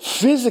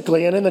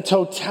physically and in the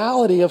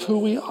totality of who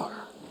we are.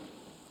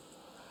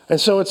 And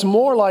so it's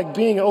more like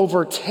being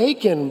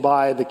overtaken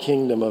by the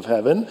kingdom of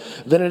heaven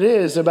than it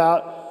is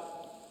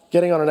about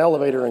getting on an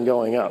elevator and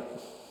going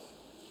up.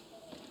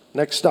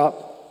 Next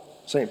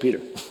stop, St.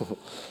 Peter.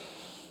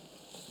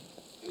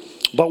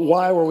 But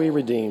why were we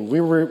redeemed?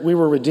 We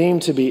were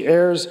redeemed to be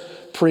heirs,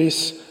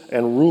 priests,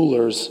 and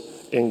rulers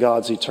in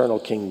God's eternal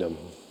kingdom.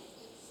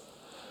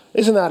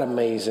 Isn't that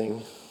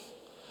amazing?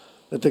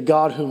 That the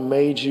God who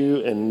made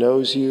you and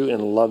knows you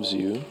and loves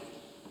you,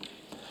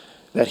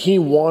 that he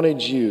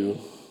wanted you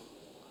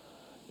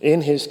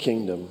in his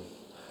kingdom,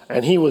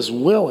 and he was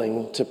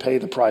willing to pay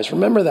the price.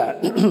 Remember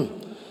that.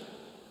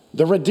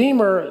 The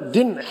Redeemer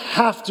didn't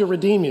have to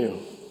redeem you.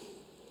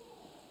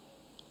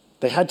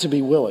 They had to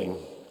be willing.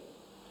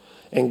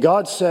 And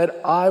God said,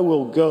 I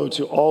will go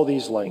to all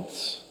these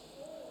lengths.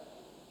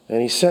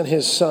 And he sent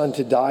his son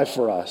to die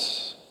for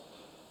us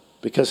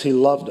because he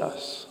loved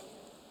us.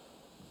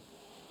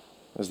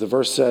 As the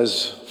verse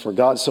says, for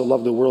God so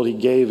loved the world, he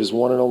gave his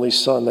one and only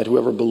son, that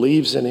whoever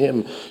believes in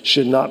him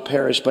should not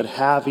perish, but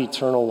have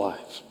eternal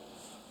life.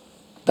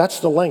 That's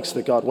the lengths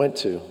that God went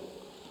to.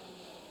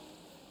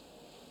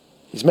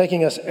 He's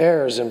making us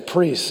heirs and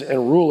priests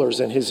and rulers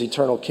in his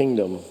eternal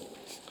kingdom.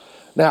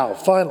 Now,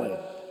 finally,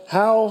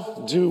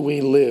 how do we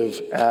live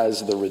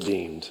as the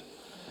redeemed?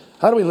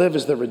 How do we live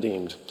as the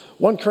redeemed?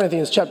 1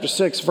 Corinthians chapter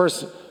 6,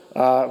 verse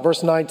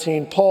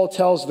 19, Paul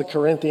tells the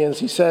Corinthians,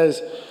 he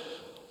says,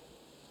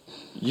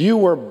 you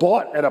were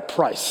bought at a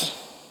price.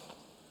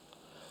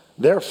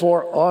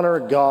 Therefore,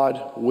 honor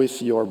God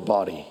with your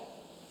body.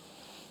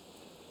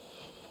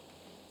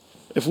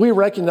 If we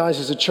recognize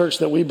as a church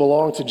that we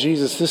belong to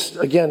Jesus, this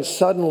again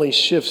suddenly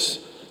shifts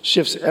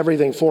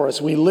everything for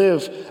us. We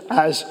live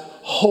as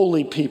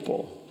holy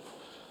people.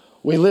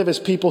 We live as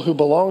people who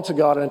belong to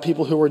God and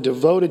people who are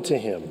devoted to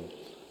him.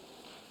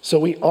 So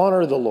we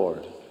honor the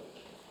Lord.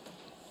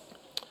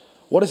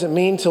 What does it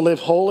mean to live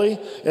holy?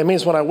 It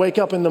means when I wake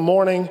up in the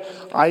morning,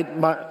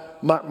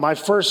 my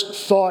first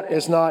thought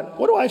is not,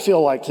 what do I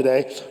feel like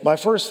today? My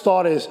first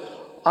thought is,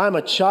 I'm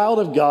a child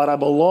of God. I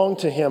belong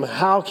to him.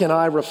 How can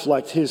I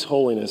reflect his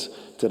holiness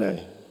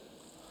today?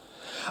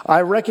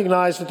 I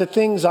recognize that the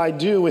things I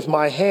do with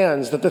my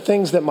hands, that the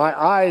things that my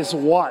eyes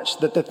watch,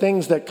 that the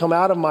things that come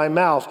out of my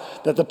mouth,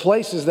 that the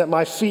places that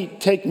my feet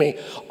take me,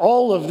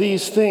 all of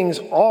these things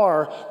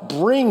are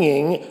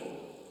bringing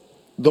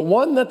the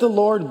one that the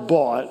Lord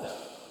bought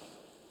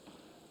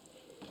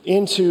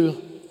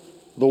into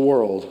the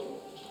world.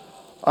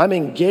 I'm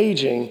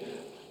engaging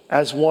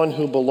as one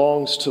who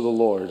belongs to the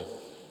Lord.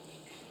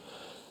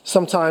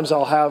 Sometimes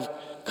I'll have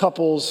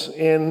couples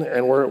in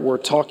and we're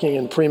talking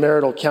in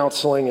premarital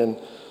counseling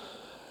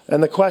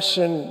and the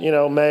question,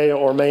 may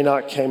or may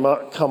not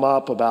come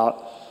up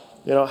about,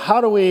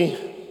 how do we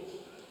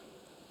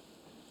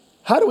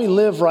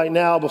live right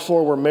now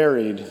before we're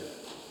married?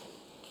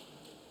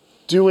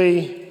 Do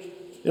we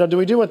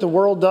do what the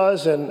world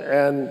does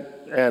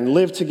and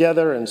live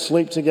together and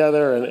sleep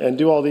together and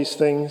do all these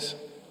things?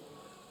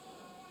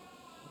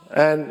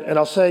 And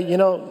I'll say,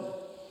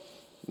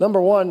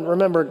 number one,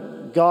 remember,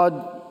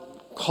 God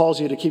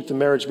calls you to keep the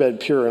marriage bed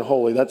pure and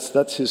holy.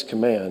 That's his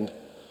command.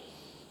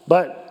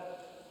 But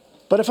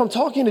if I'm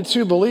talking to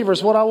two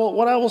believers, what I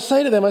will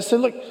say to them, I say,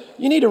 look,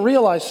 you need to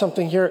realize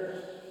something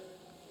here.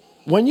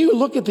 When you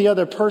look at the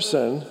other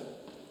person,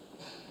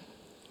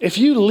 if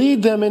you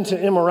lead them into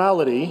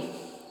immorality,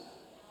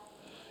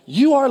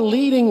 you are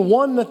leading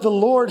one that the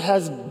Lord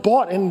has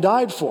bought and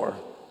died for.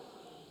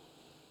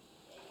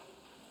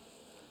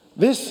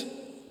 This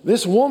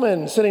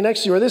woman sitting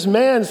next to you or this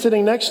man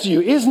sitting next to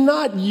you is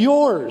not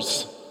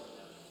yours.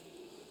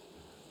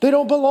 They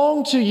don't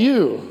belong to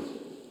you.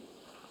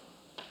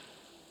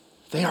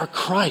 They are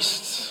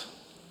Christ's.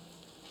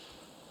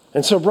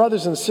 And so,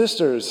 brothers and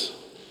sisters,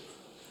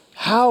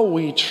 how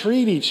we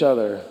treat each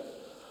other,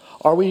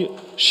 are we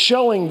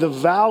showing the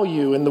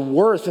value and the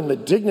worth and the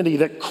dignity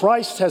that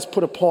Christ has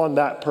put upon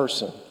that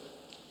person?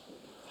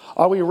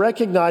 Are we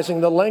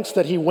recognizing the lengths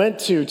that he went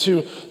to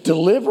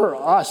deliver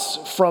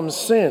us from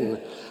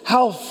sin?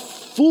 How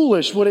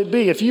foolish would it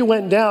be if you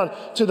went down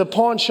to the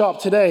pawn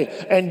shop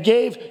today and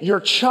gave your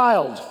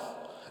child,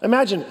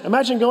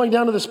 imagine going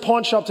down to this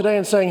pawn shop today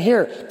and saying,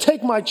 here,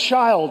 take my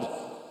child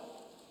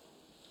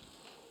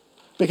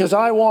because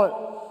I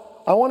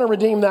want to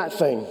redeem that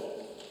thing.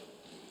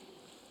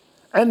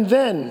 And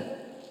then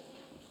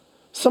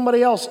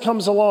somebody else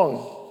comes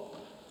along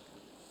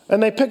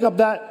and they pick up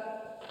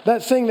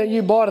that thing that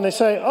you bought and they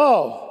say,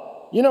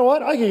 oh, you know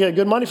what? I could get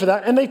good money for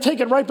that. And they take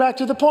it right back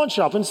to the pawn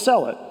shop and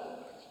sell it.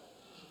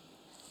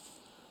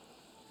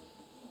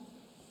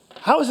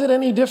 How is it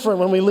any different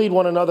when we lead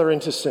one another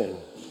into sin?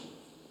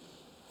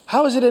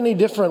 How is it any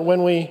different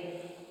when we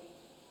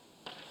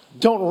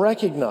don't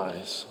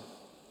recognize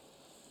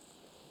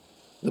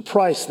the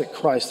price that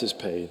Christ has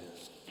paid?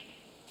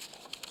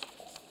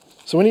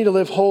 So we need to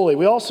live holy.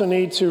 We also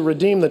need to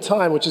redeem the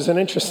time, which is an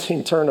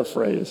interesting turn of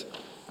phrase.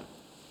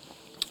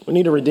 We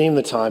need to redeem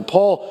the time.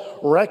 Paul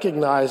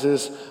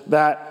recognizes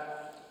that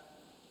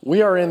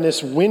we are in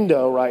this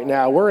window right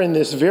now. We're in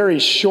this very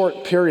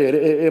short period.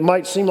 It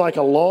might seem like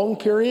a long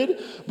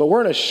period, but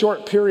we're in a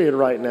short period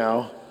right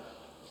now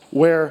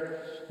where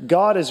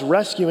God is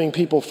rescuing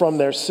people from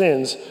their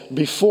sins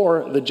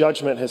before the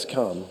judgment has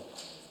come.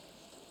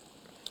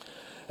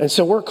 And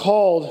so we're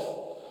called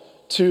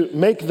to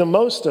make the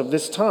most of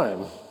this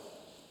time.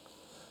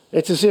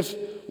 It's as if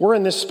we're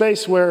in this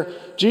space where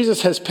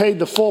Jesus has paid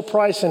the full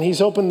price and he's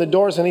opened the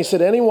doors and he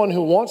said, anyone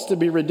who wants to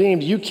be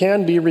redeemed, you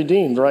can be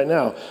redeemed right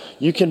now.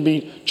 You can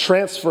be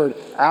transferred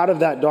out of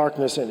that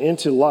darkness and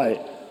into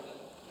light.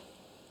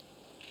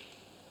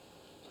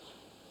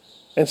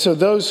 And so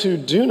those who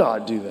do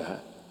not do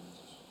that,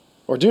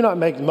 or do not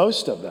make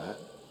most of that,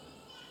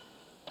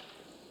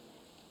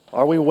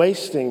 are we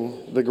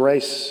wasting the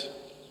grace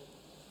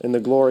and the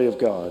glory of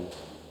God?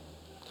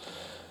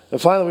 And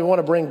finally, we want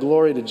to bring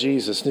glory to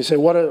Jesus. And you say,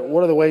 what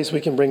are the ways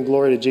we can bring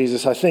glory to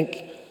Jesus? I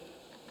think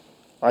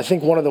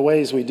one of the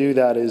ways we do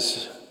that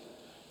is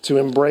to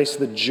embrace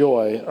the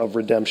joy of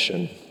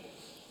redemption.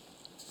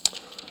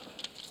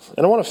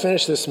 And I want to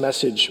finish this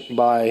message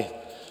by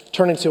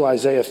turning to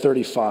Isaiah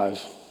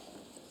 35.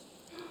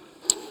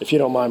 If you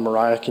don't mind,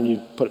 Mariah, can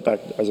you put it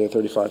back, Isaiah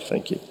 35?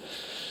 Thank you.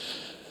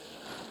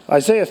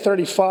 Isaiah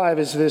 35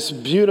 is this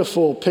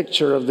beautiful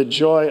picture of the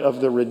joy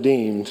of the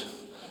redeemed.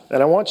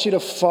 And I want you to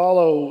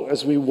follow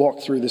as we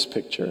walk through this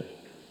picture.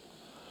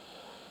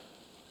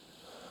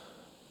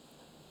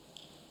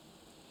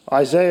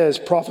 Isaiah is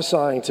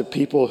prophesying to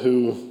people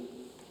who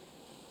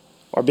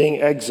are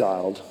being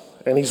exiled.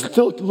 And he's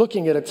still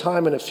looking at a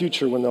time in the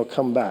future when they'll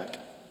come back.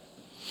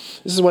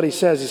 This is what he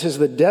says. He says,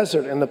 the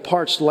desert and the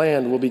parched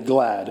land will be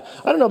glad.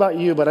 I don't know about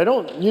you, but I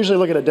don't usually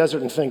look at a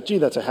desert and think, gee,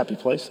 that's a happy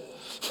place.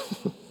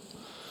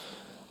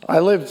 I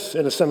lived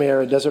in a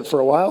semi-arid desert for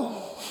a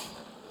while.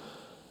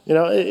 You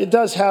know, it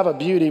does have a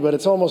beauty, but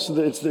it's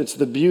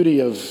the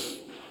beauty of,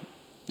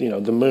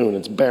 the moon.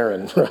 It's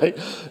barren, right?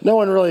 No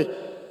one really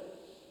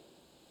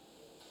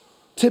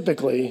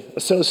typically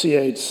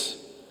associates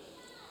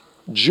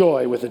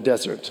joy with a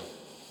desert.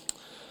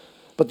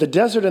 But the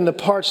desert and the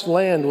parched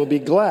land will be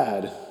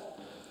glad.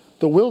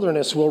 The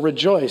wilderness will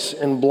rejoice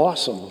and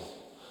blossom.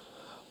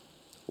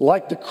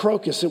 Like the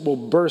crocus, it will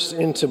burst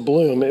into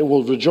bloom. It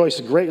will rejoice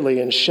greatly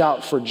and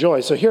shout for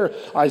joy. So here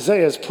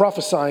Isaiah is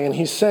prophesying, and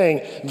he's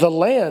saying the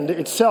land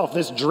itself,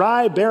 this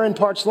dry, barren,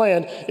 parched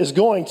land, is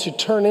going to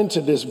turn into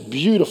this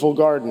beautiful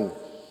garden.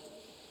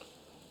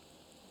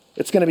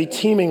 It's going to be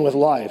teeming with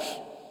life.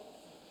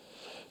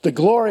 The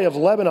glory of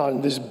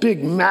Lebanon, these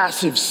big,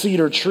 massive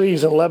cedar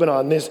trees in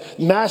Lebanon, these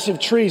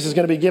massive trees is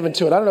going to be given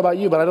to it. I don't know about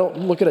you, but I don't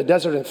look at a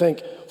desert and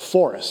think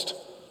forest.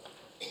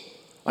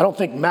 I don't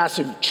think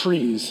massive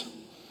trees.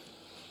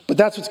 But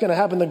that's what's going to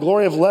happen. The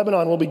glory of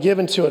Lebanon will be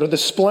given to it, or the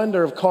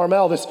splendor of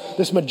Carmel,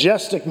 this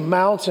majestic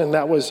mountain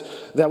that was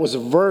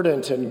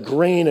verdant and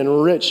green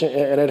and rich,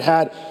 and it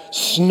had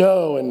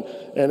snow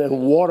and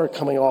water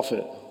coming off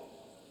it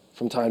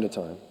from time to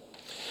time.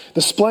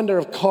 The splendor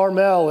of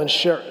Carmel and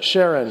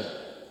Sharon.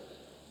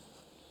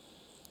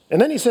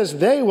 And then he says,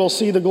 they will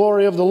see the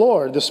glory of the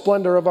Lord, the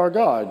splendor of our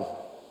God.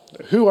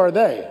 Who are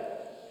they?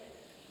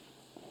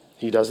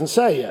 He doesn't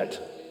say yet.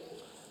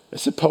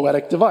 It's a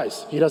poetic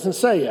device. He doesn't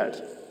say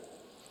yet.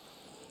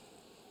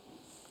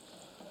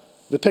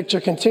 The picture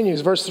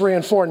continues, verse 3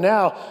 and 4.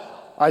 Now,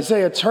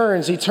 Isaiah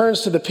turns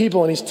to the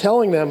people and he's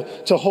telling them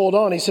to hold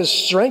on. He says,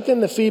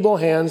 strengthen the feeble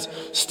hands,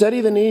 steady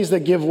the knees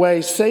that give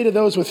way. Say to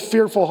those with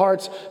fearful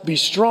hearts, be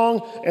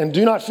strong and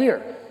do not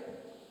fear.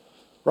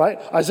 Right?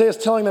 Isaiah's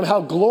telling them how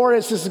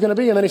glorious this is going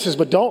to be. And then he says,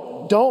 but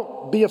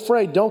don't be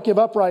afraid. Don't give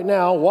up right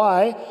now.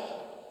 Why?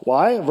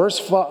 Verse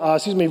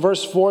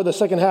 4, the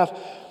second half.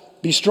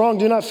 Be strong,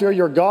 do not fear,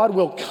 your God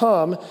will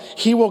come.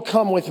 He will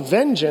come with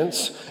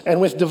vengeance, and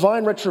with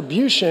divine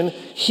retribution,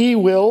 he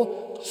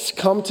will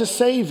come to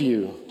save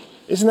you.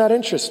 Isn't that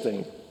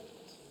interesting?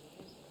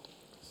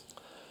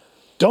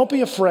 Don't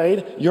be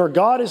afraid. Your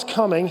God is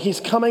coming. He's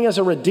coming as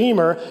a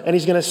redeemer, and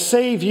he's going to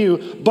save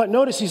you. But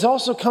notice, he's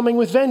also coming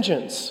with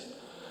vengeance.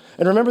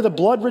 And remember the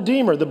blood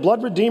redeemer. The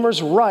blood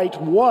redeemer's right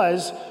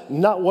was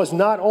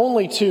not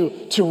only to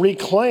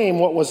reclaim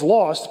what was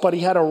lost, but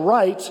he had a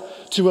right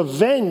to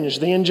avenge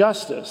the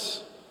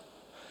injustice.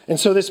 And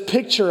so this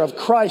picture of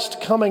Christ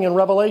coming in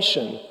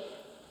Revelation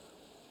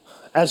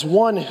as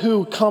one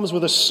who comes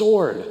with a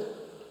sword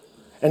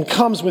and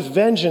comes with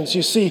vengeance.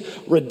 You see,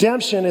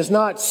 redemption is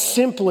not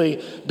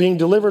simply being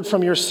delivered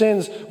from your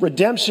sins.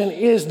 Redemption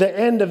is the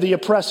end of the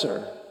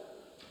oppressor.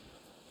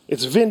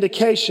 It's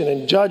vindication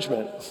and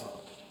judgment.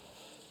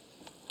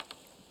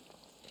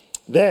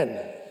 Then,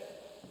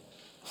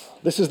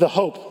 this is the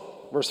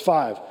hope, verse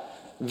 5.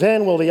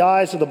 Then will the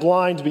eyes of the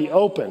blind be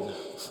opened.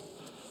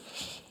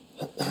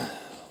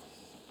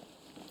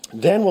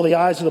 Then will the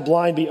eyes of the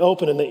blind be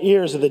opened and the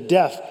ears of the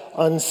deaf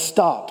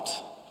unstopped.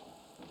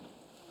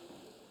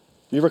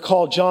 You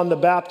recall John the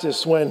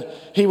Baptist when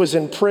he was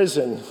in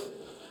prison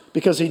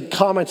because he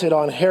commented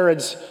on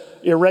Herod's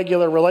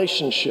irregular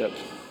relationship.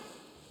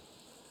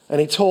 And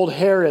he told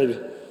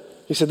Herod,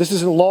 he said, this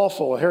isn't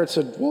lawful. Herod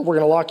said, well, we're going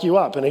to lock you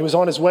up. And he was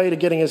on his way to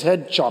getting his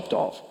head chopped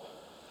off.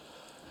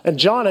 And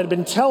John had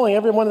been telling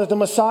everyone that the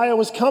Messiah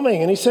was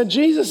coming. And he said,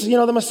 Jesus,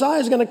 the Messiah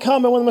is going to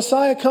come. And when the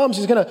Messiah comes,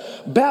 he's going to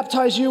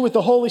baptize you with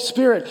the Holy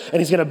Spirit. And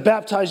he's going to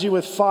baptize you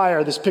with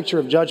fire, this picture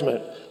of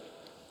judgment.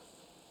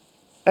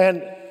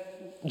 And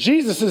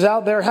Jesus is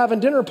out there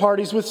having dinner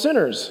parties with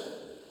sinners.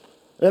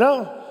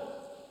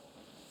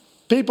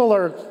 People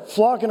are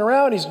flocking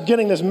around. He's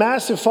getting this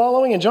massive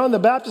following. And John the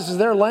Baptist is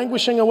there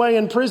languishing away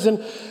in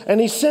prison.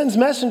 And he sends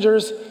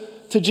messengers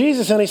to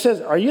Jesus. And he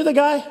says, are you the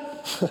guy?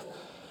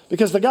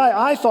 Because the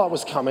guy I thought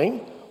was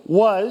coming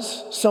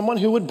was someone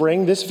who would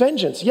bring this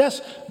vengeance. Yes,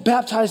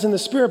 baptize in the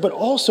Spirit, but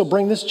also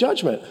bring this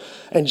judgment.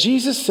 And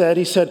Jesus said,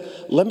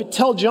 let me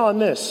tell John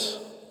this.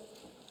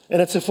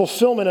 And it's a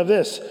fulfillment of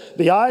this.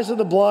 The eyes of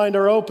the blind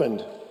are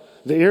opened.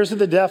 The ears of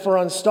the deaf are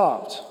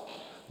unstopped.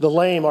 The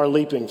lame are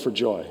leaping for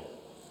joy.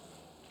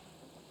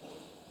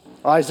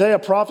 Isaiah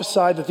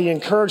prophesied that the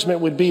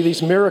encouragement would be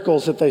these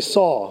miracles that they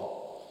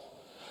saw.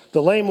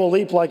 The lame will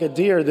leap like a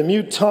deer. The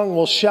mute tongue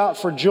will shout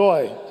for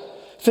joy.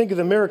 Think of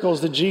the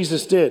miracles that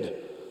Jesus did.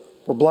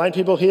 Were blind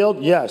people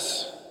healed?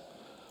 Yes.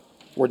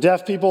 Were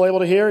deaf people able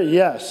to hear?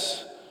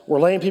 Yes. Were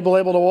lame people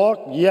able to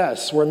walk?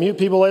 Yes. Were mute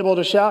people able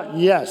to shout?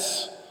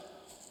 Yes.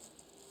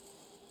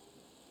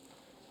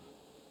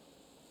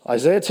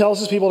 Isaiah tells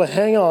his people to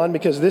hang on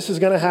because this is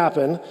going to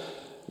happen.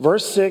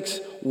 Verse 6,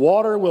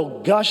 water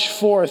will gush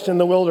forth in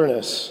the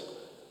wilderness.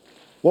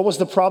 What was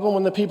the problem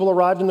when the people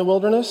arrived in the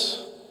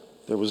wilderness?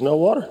 There was no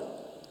water.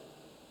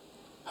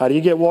 How do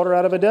you get water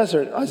out of a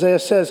desert? Isaiah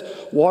says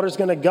water's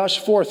going to gush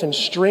forth and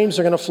streams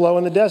are going to flow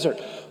in the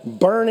desert.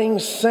 Burning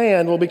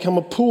sand will become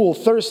a pool,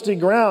 thirsty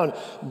ground,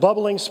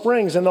 bubbling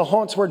springs, and the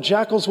haunts where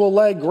jackals will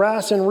lay,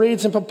 grass and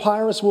reeds and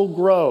papyrus will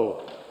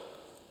grow.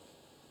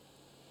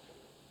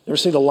 You ever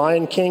see The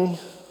Lion King?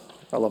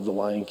 I love The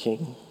Lion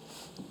King.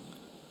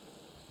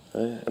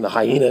 And the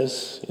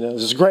hyenas.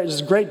 This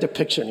is a great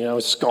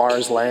depiction,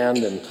 Scar's land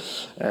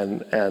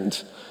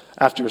and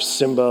after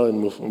Simba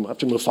and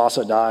after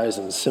Mufasa dies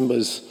and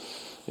Simba's,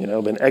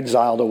 been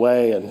exiled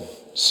away and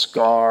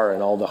Scar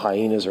and all the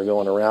hyenas are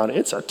going around.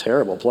 It's a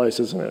terrible place,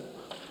 isn't it?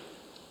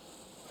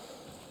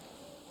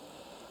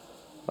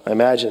 I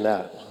imagine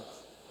that.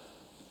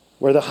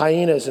 Where the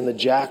hyenas and the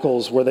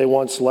jackals, where they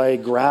once lay,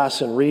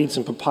 grass and reeds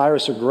and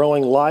papyrus are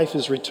growing, life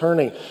is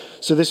returning.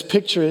 So this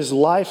picture is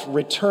life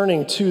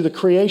returning to the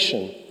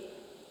creation.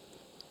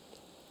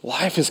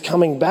 Life is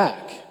coming back.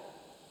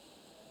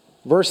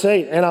 Verse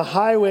 8, and a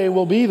highway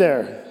will be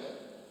there.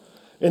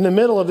 In the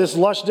middle of this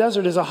lush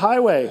desert is a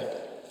highway.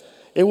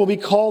 It will be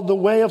called the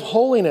way of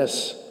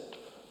holiness.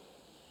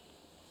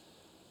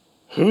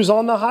 Who's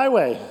on the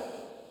highway?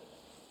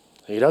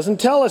 He doesn't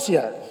tell us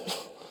yet.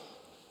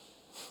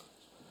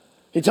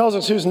 He tells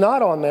us who's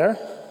not on there.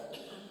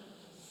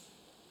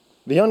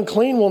 The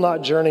unclean will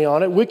not journey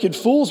on it. Wicked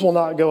fools will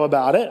not go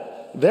about it.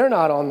 They're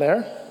not on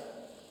there.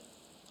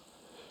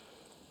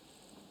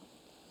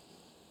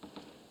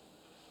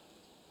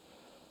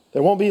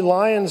 There won't be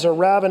lions or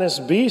ravenous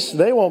beasts.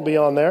 They won't be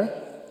on there.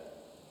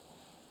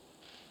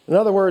 In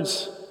other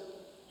words,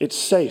 it's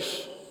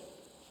safe.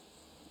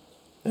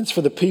 It's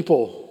for the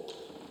people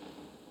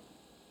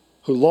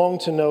who long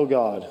to know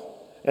God.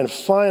 And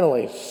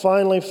finally,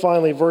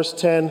 verse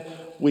 10,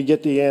 we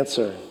get the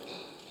answer.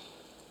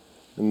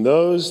 And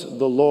those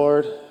the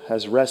Lord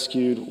has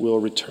rescued will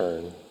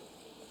return.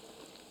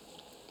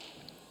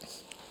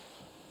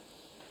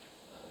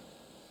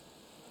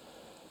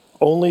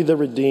 Only the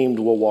redeemed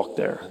will walk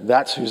there.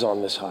 That's who's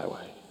on this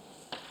highway.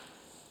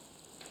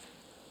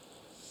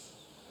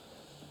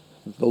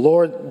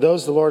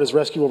 Those the Lord has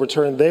rescued will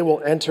return. They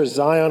will enter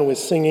Zion with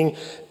singing.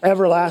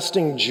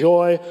 Everlasting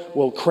joy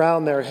will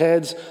crown their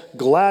heads.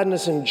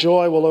 Gladness and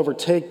joy will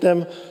overtake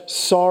them.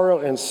 Sorrow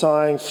and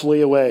sighing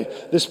flee away.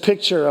 This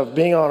picture of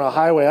being on a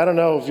highway, I don't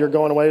know if you're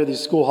going away to these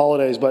school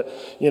holidays, but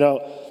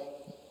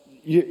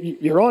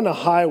you're on a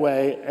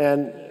highway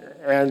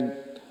and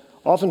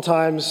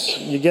oftentimes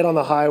you get on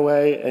the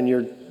highway and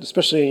you're,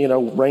 especially,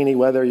 rainy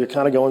weather, you're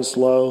kind of going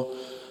slow,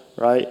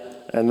 right?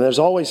 And there's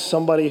always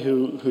somebody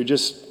who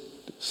just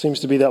seems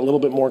to be that little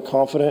bit more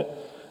confident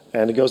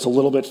and it goes a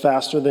little bit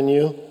faster than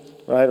you,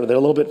 right? Or they're a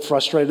little bit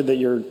frustrated that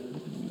you're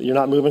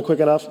not moving quick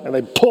enough and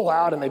they pull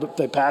out and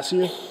they pass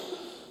you,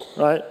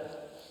 right?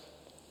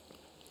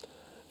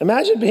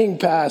 Imagine being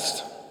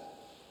passed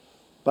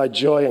by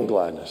joy and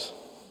gladness.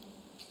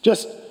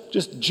 Just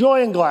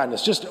joy and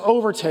gladness, just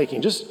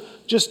overtaking, just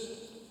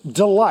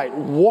delight,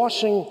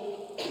 rushing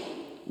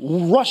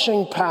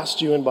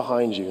past you and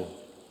behind you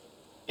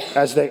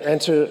as they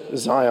enter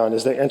Zion,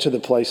 as they enter the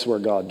place where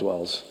God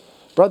dwells.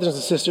 Brothers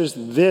and sisters,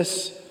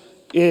 this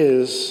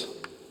is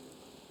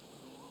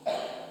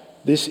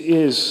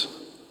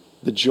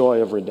the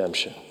joy of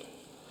redemption.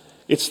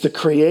 It's the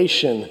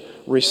creation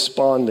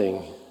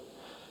responding.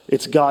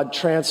 It's God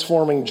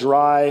transforming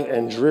dry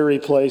and dreary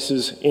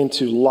places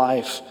into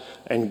life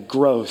and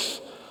growth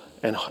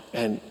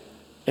and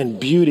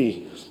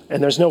beauty.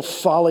 And there's no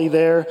folly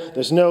there.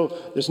 There's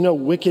no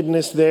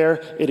wickedness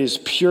there. It is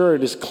pure,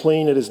 it is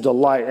clean, it is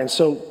delight. And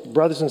so,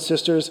 brothers and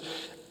sisters,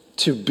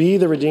 to be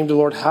the redeemed of the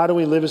Lord, how do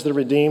we live as the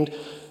redeemed?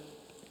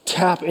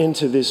 Tap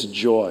into this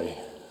joy.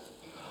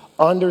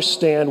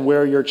 Understand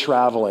where you're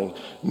traveling.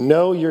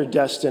 Know your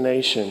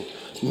destination.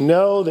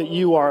 Know that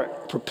you are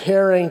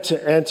preparing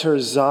to enter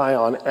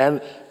Zion.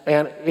 And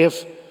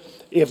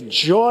if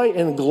joy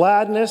and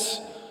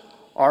gladness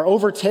are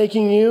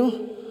overtaking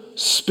you,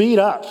 speed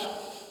up.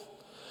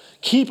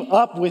 Keep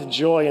up with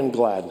joy and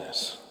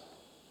gladness.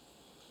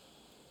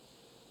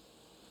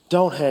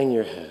 Don't hang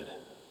your head.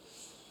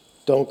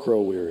 Don't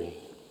grow weary.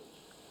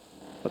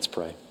 Let's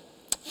pray.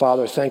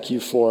 Father, thank you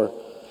for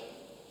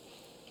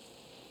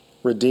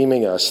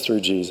redeeming us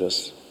through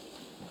Jesus.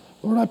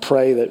 Lord, I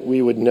pray that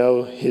we would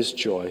know his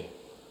joy,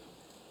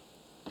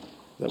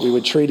 that we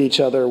would treat each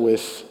other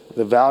with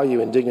the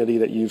value and dignity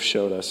that you've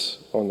showed us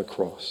on the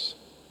cross.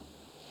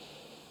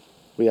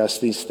 We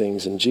ask these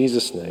things in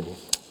Jesus' name.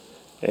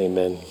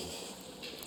 Amen.